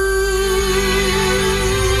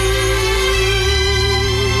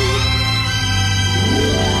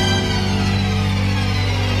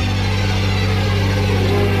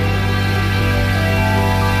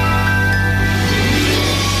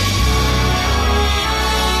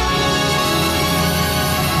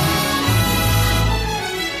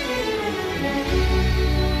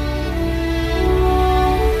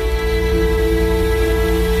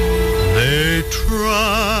 They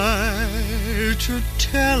try to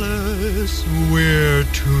tell us we're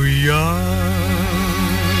too young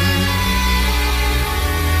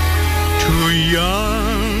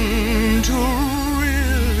to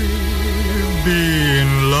really be in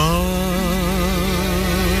love.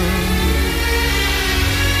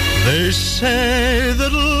 They say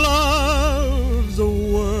that love's a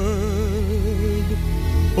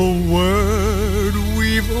word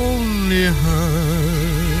we've only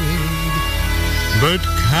heard, but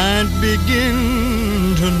can't begin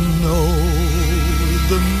to know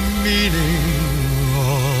the meaning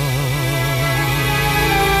of.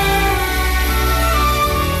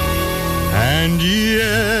 And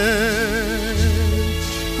yet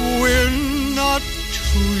we're not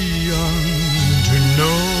too young to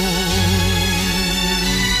know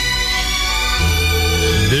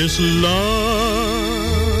this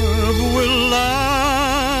love will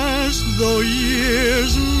last though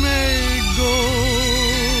years may go.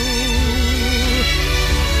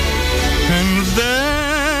 And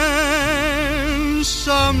then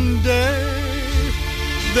someday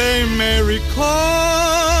they may recall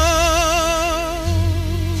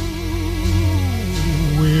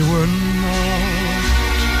we were not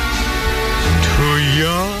too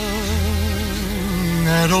young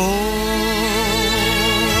at all.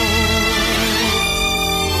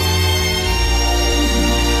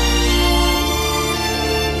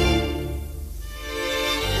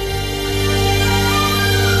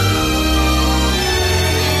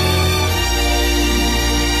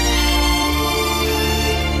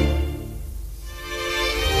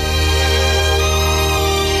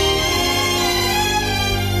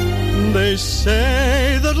 They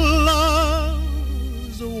say that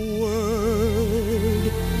love's a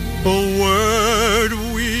word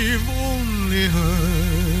we've only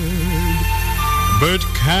heard, but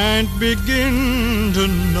can't begin to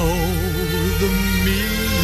know the